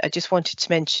guidance, but I just wanted to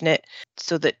mention it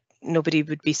so that nobody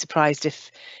would be surprised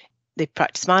if the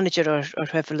practice manager or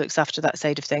whoever looks after that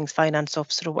side of things, finance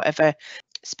officer or whatever,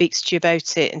 speaks to you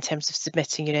about it in terms of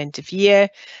submitting your end of year.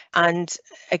 And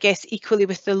I guess equally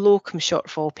with the locum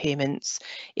shortfall payments,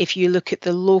 if you look at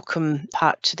the locum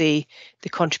part to the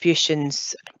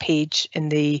contributions page in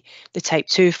the type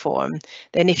 2 form,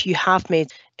 then if you have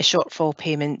made a shortfall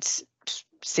payment,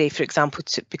 say for example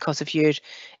because of your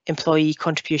employee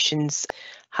contributions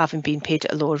having been paid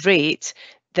at a lower rate,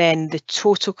 then the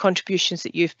total contributions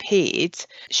that you've paid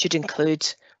should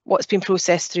include what's been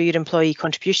processed through your employee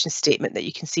contribution statement that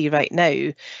you can see right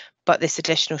now, but this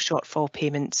additional shortfall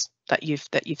payments that you've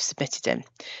submitted in.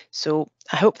 So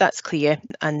I hope that's clear,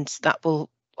 and that will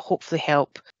hopefully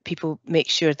help people make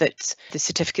sure that the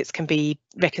certificates can be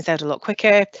reconciled a lot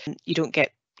quicker. You don't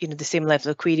get the same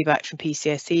level of query back from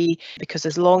PCSE, because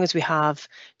as long as we have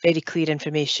very clear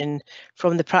information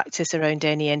from the practice around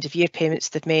any end of year payments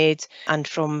they've made and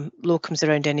from locums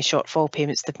around any shortfall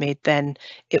payments they've made, then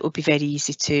it will be very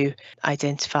easy to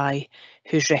identify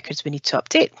whose records we need to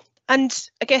update. And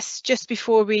I guess just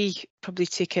before we probably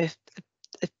take a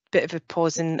bit of a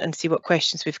pause and see what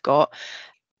questions we've got,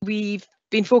 I've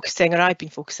been focusing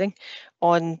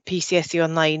on PCSE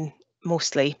Online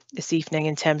mostly this evening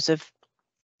in terms of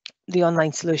the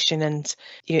online solution and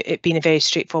it being a very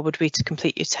straightforward way to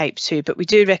complete your type 2. But we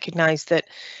do recognise that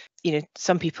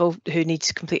some people who need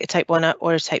to complete a type 1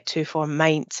 or a type 2 form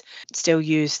might still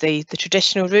use the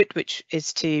traditional route, which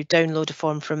is to download a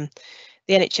form from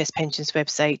the NHS Pensions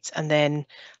website and then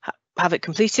have it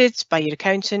completed by your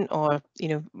accountant or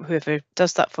whoever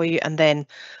does that for you, and then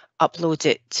upload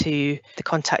it to the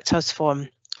Contact Us form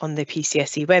on the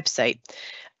PCSE website.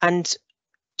 And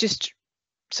just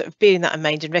sort of bearing that in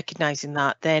mind and recognising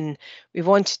that, then we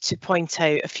wanted to point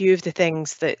out a few of the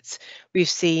things that we've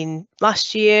seen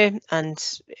last year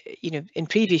and in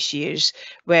previous years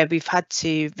where we've had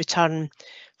to return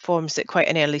forms at quite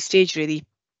an early stage, really,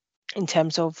 in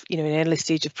terms of an early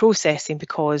stage of processing,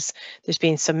 because there's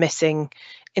been some missing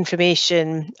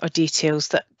information or details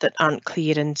that aren't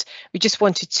clear, and we just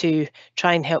wanted to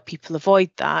try and help people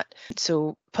avoid that.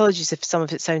 So apologies if some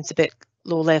of it sounds a bit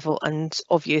low level and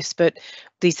obvious, but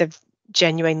these are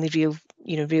genuinely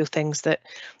real things that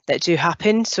do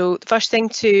happen. So the first thing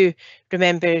to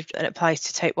remember, and it applies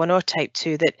to type 1 or type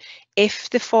 2, that if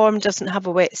the form doesn't have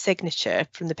a wet signature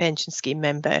from the pension scheme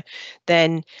member,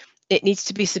 then it needs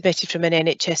to be submitted from an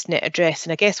NHS net address.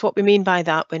 And I guess what we mean by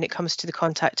that when it comes to the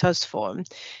Contact Us form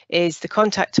is the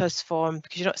Contact Us form,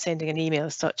 because you're not sending an email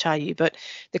as such, are you? But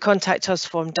the Contact Us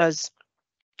form does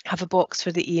have a box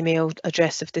for the email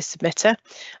address of the submitter,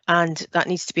 and that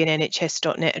needs to be an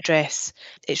nhs.net address.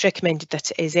 It's recommended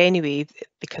that it is anyway,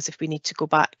 because if we need to go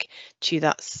back to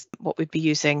that's what we'd be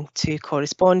using to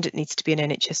correspond, it needs to be an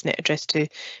NHS net address to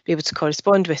be able to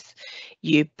correspond with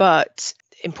you. But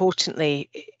importantly,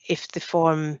 if the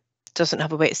form doesn't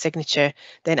have a wet signature,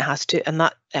 then it has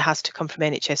to come from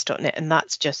nhs.net, and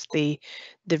that's just the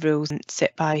rules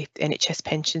set by NHS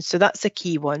Pensions. So that's a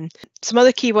key one. Some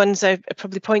other key ones are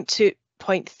probably point 2,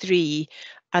 point 3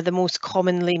 are the most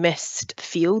commonly missed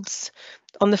fields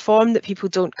on the form that people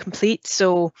don't complete.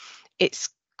 So it's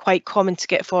quite common to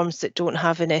get forms that don't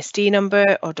have an SD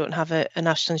number or don't have a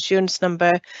national insurance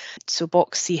number. So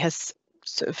box C has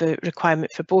sort of a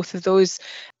requirement for both of those.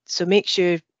 So make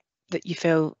sure that you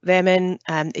fill them in.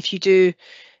 If you're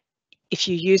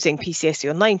using PCSE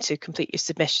Online to complete your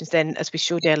submissions, then as we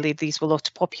showed earlier, these will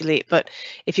auto-populate. But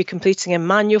if you're completing a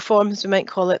manual form, as we might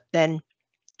call it, then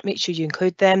make sure you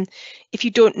include them. If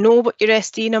you don't know what your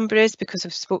SD number is, because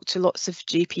I've spoke to lots of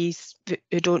GPs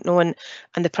who don't know, and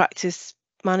the practice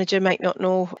manager might not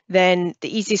know, then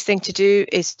the easiest thing to do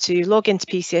is to log into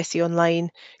PCSE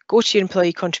Online, go to your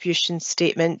employee contribution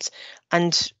statement,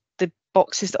 and the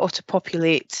boxes that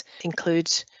auto-populate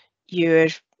include your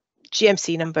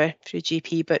GMC number for your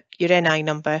GP, but your NI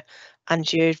number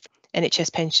and your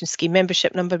NHS Pension Scheme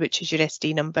membership number, which is your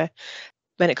SD number.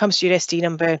 When it comes to your SD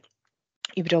number,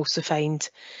 you would also find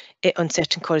it on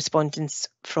certain correspondence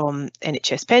from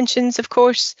NHS Pensions, of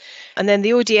course. And then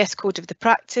the ODS code of the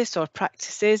practice or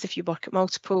practices, if you work at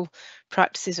multiple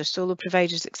practices or solo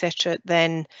providers, etc.,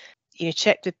 then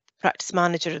check the practice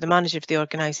manager or the manager of the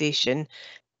organisation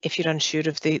if you're unsure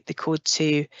of the code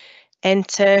to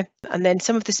enter. And then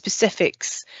some of the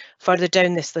specifics further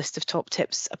down this list of top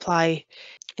tips apply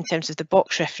in terms of the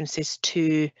box references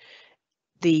to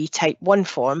the type 1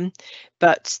 form,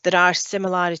 but there are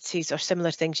similarities or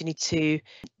similar things you need to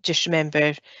just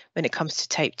remember when it comes to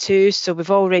type 2. So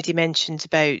we've already mentioned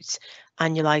about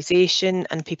annualisation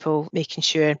and people making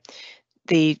sure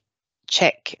they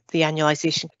check the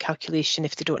annualisation calculation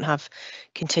if they don't have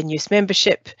continuous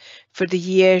membership for the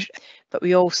year. But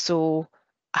we also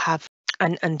have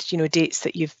and dates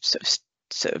that you've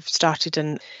sort of started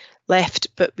and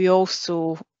left, but we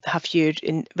also have here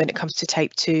when it comes to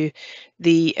type 2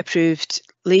 the approved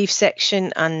leave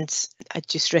section, and I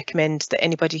just recommend that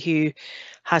anybody who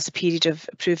has a period of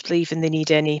approved leave and they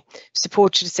need any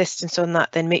support or assistance on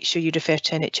that, then make sure you refer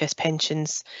to NHS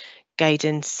Pensions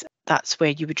guidance. That's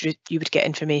where you would get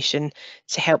information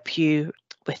to help you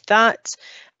with that.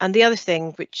 And the other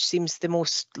thing, which seems the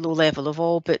most low level of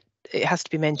all, but it has to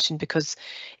be mentioned because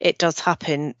it does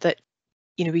happen, that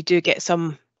we do get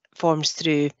some forms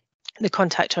through the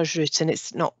Contact Us route and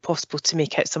it's not possible to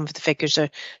make out some of the figures or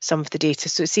some of the data.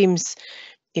 So it seems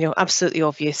absolutely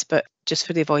obvious, but just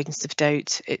for the avoidance of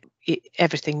doubt,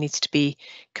 everything needs to be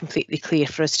completely clear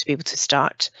for us to be able to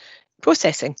start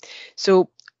processing. So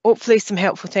hopefully some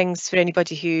helpful things for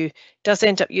anybody who does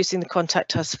end up using the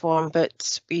Contact Us form,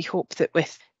 but we hope that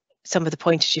with some of the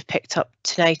pointers you've picked up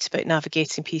tonight about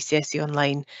navigating PCSE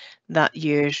Online, that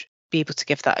you'll be able to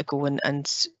give that a go,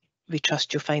 and we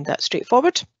trust you'll find that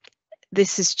straightforward.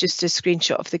 This is just a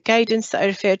screenshot of the guidance that I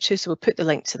referred to, so we'll put the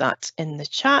link to that in the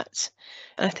chat.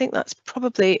 And I think that's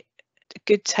probably a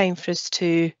good time for us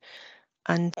to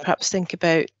and perhaps think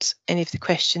about any of the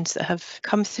questions that have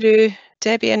come through.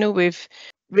 Debbie, I know we've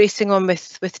racing on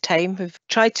with time. We've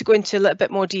tried to go into a little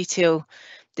bit more detail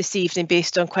this evening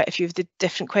based on quite a few of the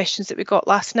different questions that we got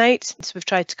last night. So we've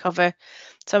tried to cover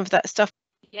some of that stuff.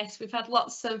 Yes, we've had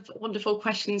lots of wonderful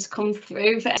questions come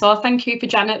through. So thank you for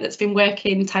Janet that's been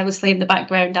working tirelessly in the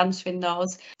background answering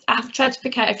those. I've tried to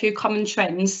pick out a few common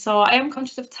trends, so I am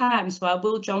conscious of time, so I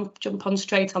will jump on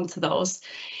straight onto those.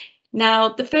 Now,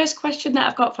 the first question that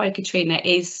I've got for you, Katrina,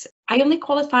 is I only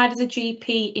qualified as a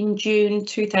GP in June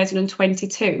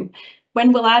 2022.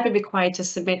 When will I be required to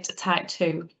submit a Type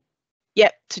 2?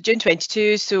 Yep, so June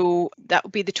 22, so that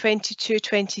will be the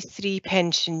 22-23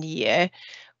 pension year,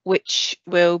 which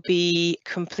will be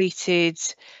completed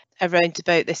around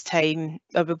about this time,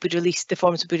 or will be released, the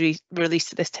forms will be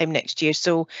released at this time next year.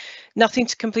 So nothing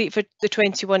to complete for the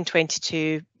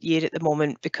 21-22 year at the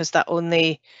moment, because that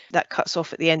cuts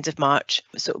off at the end of March.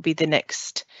 So it'll be the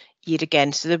next year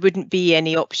again. So there wouldn't be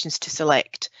any options to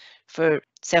select for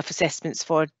self-assessments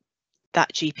for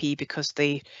that GP because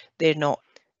they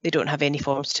don't have any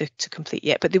forms to complete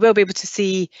yet, but they will be able to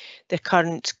see their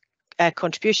current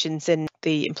contributions in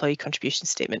the employee contribution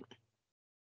statement.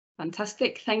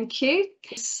 Fantastic, thank you.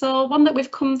 So one that we've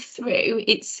come through,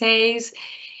 it says,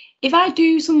 if I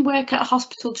do some work at a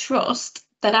hospital trust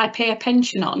that I pay a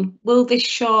pension on, will this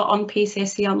show on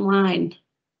PCSE Online?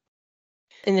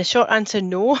 In the short answer,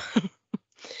 no.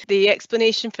 The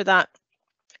explanation for that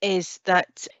is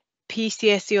that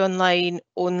PCSE Online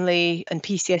only and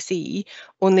PCSE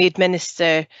only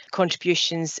administer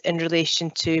contributions in relation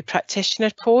to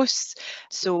practitioner posts.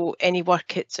 So any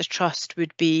work at a trust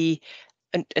would be,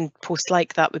 and posts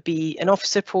like that would be an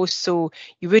officer post. So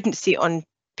you wouldn't see it on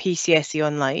PCSE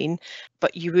Online,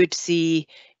 but you would see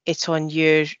it on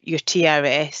your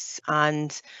TRS.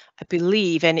 And I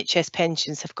believe NHS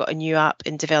Pensions have got a new app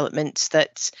in development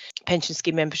that pension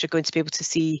scheme members are going to be able to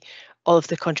see all of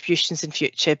the contributions in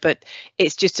future. But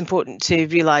it's just important to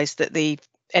realise that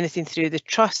anything through the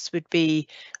trust would be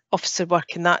officer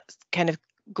work, and that kind of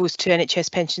goes to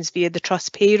NHS Pensions via the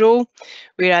trust payroll,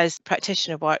 whereas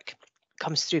practitioner work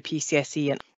comes through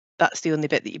PCSE, and that's the only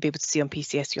bit that you'll be able to see on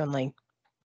PCSE Online.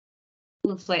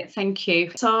 Lovely, thank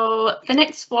you. So the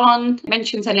next one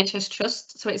mentions NHS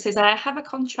Trust. So it says, I have a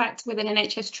contract with an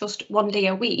NHS Trust 1 day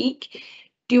a week.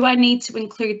 Do I need to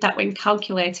include that when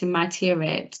calculating my tier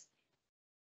rate?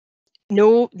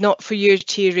 No, not for your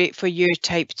tier rate for your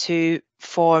Type 2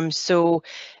 form. So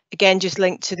again, just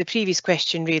linked to the previous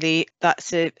question, really,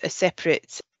 that's a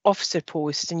separate officer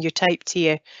post, and your type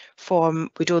tier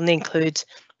form would only include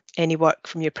any work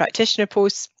from your practitioner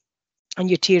posts,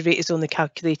 and your tier rate is only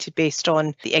calculated based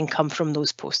on the income from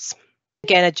those posts.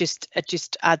 Again, I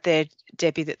just add there,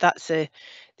 Debbie, that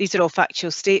these are all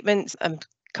factual statements. I'm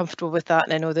comfortable with that,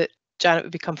 and I know that Janet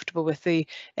would be comfortable with the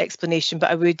explanation, but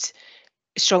I would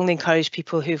strongly encourage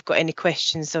people who've got any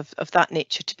questions of that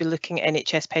nature to be looking at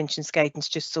NHS Pensions guidance,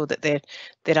 just so that they're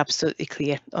absolutely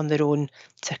clear on their own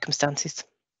circumstances.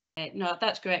 No,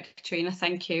 that's great, Katrina,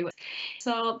 thank you.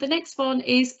 So the next one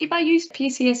is, if I use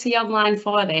PCSE Online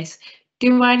for this,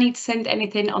 do I need to send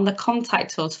anything on the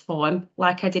contact us form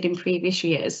like I did in previous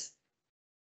years?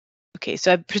 Okay,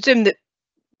 so I presume that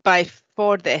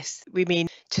for this we mean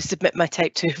to submit my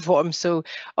Type 2 form. So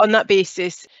on that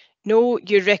basis, no,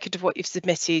 your record of what you've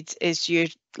submitted is your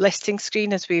listing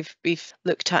screen, as we've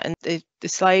looked at in the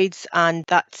slides, and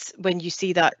that's when you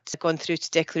see that gone through to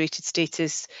declarated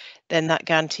status, then that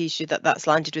guarantees you that that's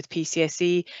landed with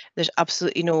PCSE. There's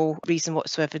absolutely no reason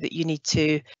whatsoever that you need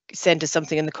to send us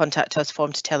something in the contact us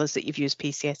form to tell us that you've used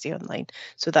PCSE Online.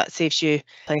 So that saves you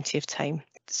plenty of time.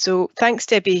 So thanks,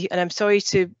 Debbie, and I'm sorry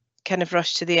to kind of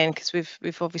rush to the end because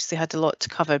we've obviously had a lot to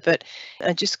cover, but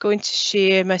I'm just going to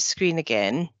share my screen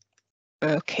again.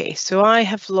 Okay, so I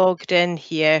have logged in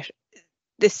here.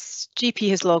 This GP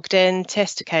has logged in,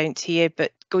 test account here,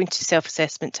 but going to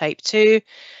self-assessment Type 2.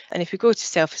 And if we go to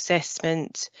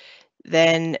self-assessment,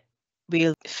 then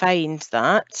we'll find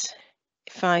that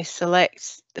if I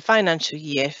select the financial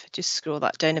year, if I just scroll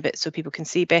that down a bit so people can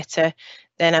see better,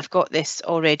 then I've got this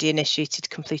already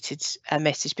initiated, completed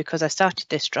message because I started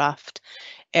this draft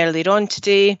earlier on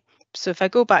today. So if I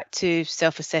go back to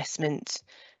self-assessment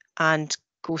and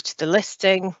go to the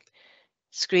listing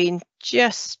screen,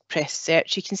 just press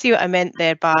search. You can see what I meant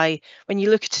there by when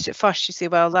you look at it at first, you say,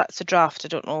 well, that's a draft. I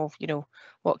don't know,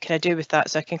 what can I do with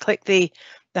that? So I can click the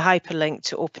hyperlink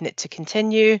to open it to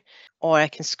continue, or I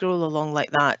can scroll along like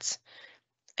that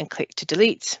and click to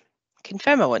delete,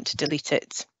 confirm I want to delete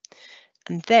it.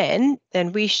 And then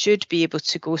we should be able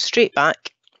to go straight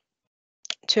back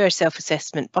to our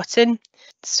self-assessment button.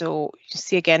 So you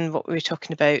see again what we were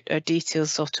talking about, our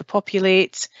details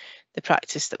auto-populate, the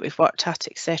practice that we've worked at,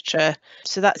 etc.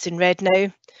 So that's in red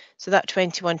now. So that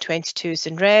 21-22 is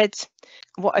in red.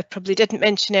 What I probably didn't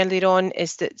mention earlier on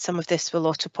is that some of this will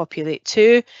auto-populate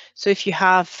too. So if you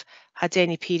have had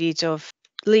any period of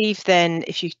leave, then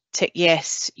if you tick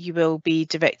yes, you will be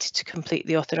directed to complete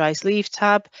the authorised leave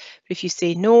tab. But if you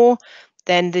say no,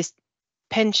 then this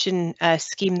pension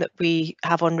scheme that we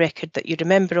have on record that you're a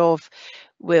member of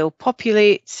will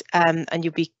populate, and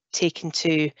you'll be taken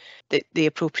to the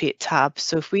appropriate tab.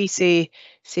 So if we say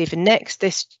save and next,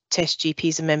 this test GP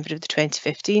is a member of the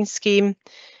 2015 scheme.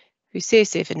 If we say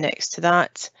save and next to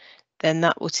that, then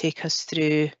that will take us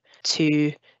through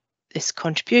to this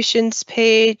contributions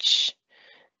page.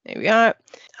 There we are.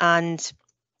 And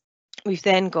we've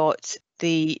then got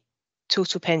the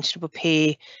total pensionable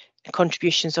pay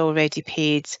contributions already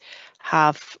paid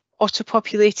have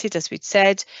auto-populated, as we'd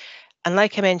said. And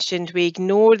like I mentioned, we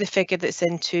ignore the figure that's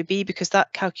in 2B because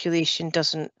that calculation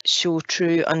doesn't show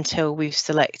true until we've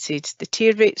selected the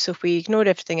tier rate. So if we ignore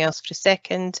everything else for a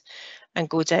second and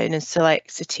go down and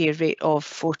select the tier rate of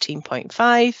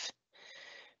 14.5,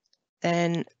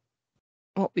 then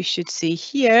what we should see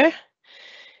here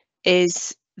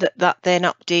is that then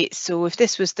updates. So if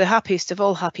this was the happiest of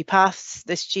all happy paths,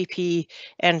 this GP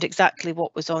earned exactly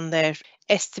what was on their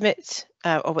estimate,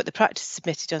 or what the practice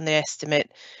submitted on their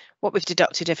estimate. What we've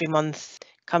deducted every month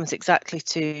comes exactly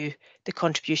to the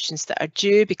contributions that are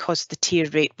due because the tier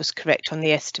rate was correct on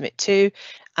the estimate too.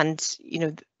 And you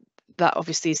know, that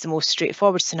obviously is the most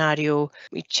straightforward scenario.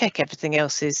 We check everything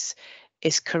else is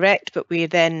correct, but we're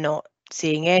then not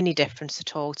seeing any difference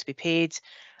at all to be paid,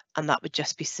 and that would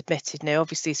just be submitted. Now,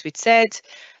 obviously, as we'd said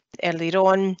earlier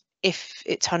on, if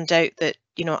it turned out that,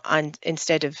 you know, and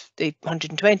instead of the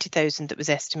 120,000 that was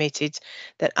estimated,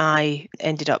 that I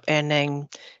ended up earning,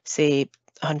 say,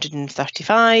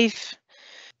 135,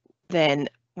 then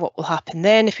what will happen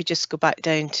then if we just go back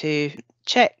down to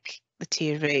check the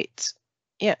tier rate?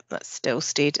 Yeah, that's still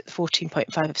stayed at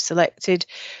 14.5 selected.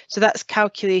 So that's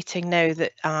calculating now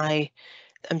that I'm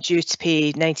due to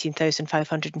pay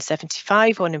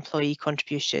 19,575 on employee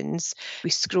contributions. We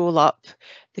scroll up,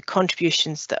 the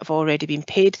contributions that have already been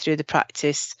paid through the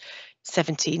practice,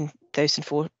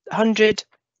 17,400.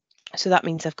 So that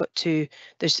means I've got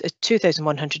there's a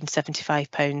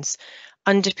 £2,175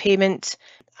 underpayment,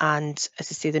 and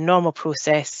as I say, the normal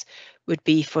process would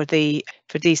be for these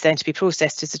then to be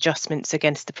processed as adjustments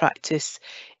against the practice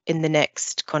in the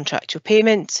next contractual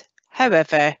payment.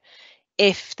 However,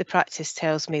 if the practice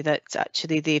tells me that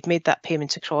actually they've made that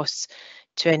payment across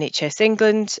to NHS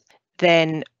England,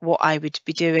 then what I would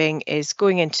be doing is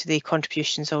going into the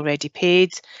contributions already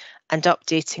paid and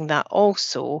updating that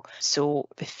also. So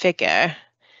the figure,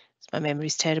 my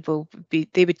memory's terrible,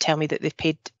 they would tell me that they've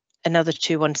paid another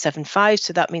 2,175,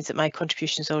 so that means that my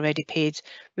contributions already paid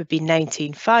would be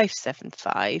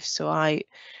 19,575. So I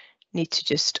need to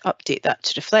just update that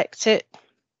to reflect it.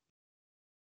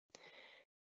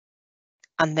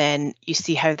 And then you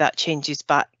see how that changes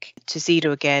back to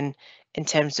zero again in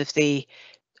terms of the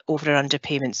over or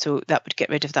underpayment. So that would get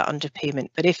rid of that underpayment.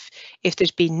 But if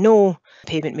there's been no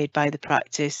payment made by the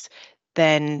practice,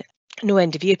 then no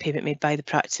end of year payment made by the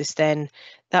practice, then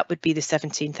that would be the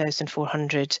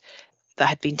 17,400 that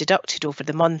had been deducted over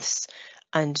the months,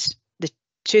 and the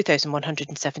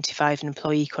 2,175 in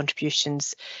employee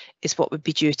contributions is what would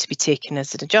be due to be taken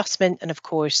as an adjustment. And of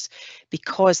course,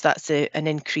 because that's an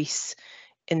increase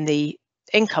in the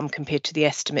income compared to the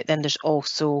estimate, then there's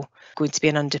also going to be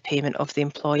an underpayment of the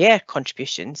employer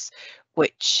contributions,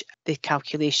 which the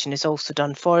calculation is also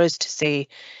done for us to say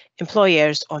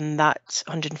employers on that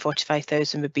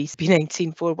 145,000 would be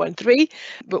 19,413,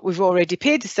 but we've already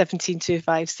paid the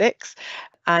 17,256,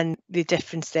 and the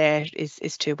difference there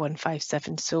is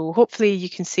 2,157. So hopefully you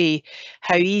can see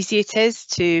how easy it is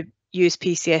to use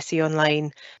PCSE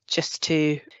Online just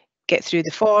to get through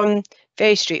the form.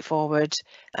 Very straightforward,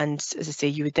 and as I say,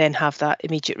 you would then have that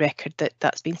immediate record that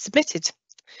that's been submitted.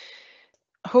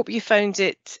 I hope you found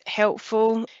it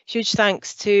helpful. Huge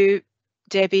thanks to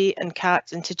Debbie and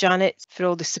Kat and to Janet for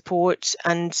all the support,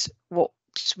 and what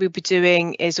we'll be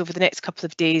doing is over the next couple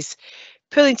of days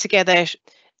pulling together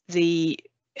the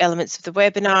elements of the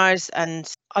webinars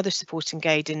and other supporting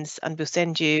guidance, and we'll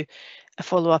send you a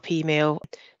follow-up email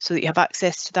so that you have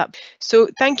access to that. So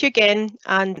thank you again,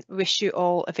 and wish you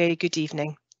all a very good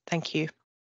evening. Thank you.